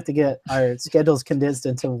 We're gonna have to get our schedules condensed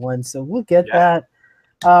into one, so we'll get that.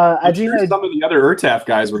 I do know some of the other ERTAF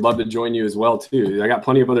guys would love to join you as well too. I got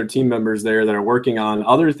plenty of other team members there that are working on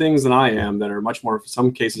other things than I am that are much more, in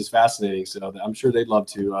some cases, fascinating. So I'm sure they'd love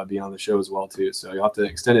to be on the show as well too. So you'll have to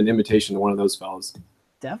extend an invitation to one of those fellows.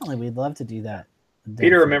 Definitely, we'd love to do that.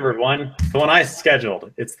 Peter remembered one, the one I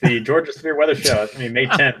scheduled. It's the Georgia Severe Weather Show. It's going to be May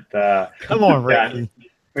 10th. Come on, Ricky.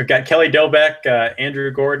 We've got Kelly Dobeck,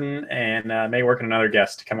 Andrew Gordon, and May Work and another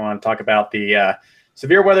guest to come on and talk about the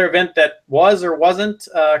severe weather event that was or wasn't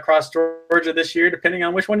across Georgia this year, depending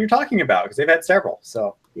on which one you're talking about, because they've had several.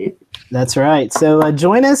 So That's right. So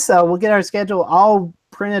join us. We'll get our schedule all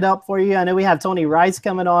printed up for you. I know we have Tony Rice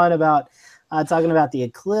coming on about talking about the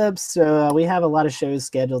eclipse. So we have a lot of shows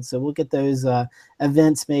scheduled. So we'll get those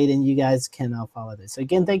events made, and you guys can follow this. So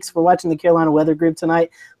again, thanks for watching the Carolina Weather Group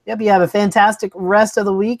tonight. We hope you have a fantastic rest of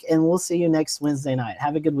the week, and we'll see you next Wednesday night.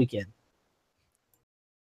 Have a good weekend.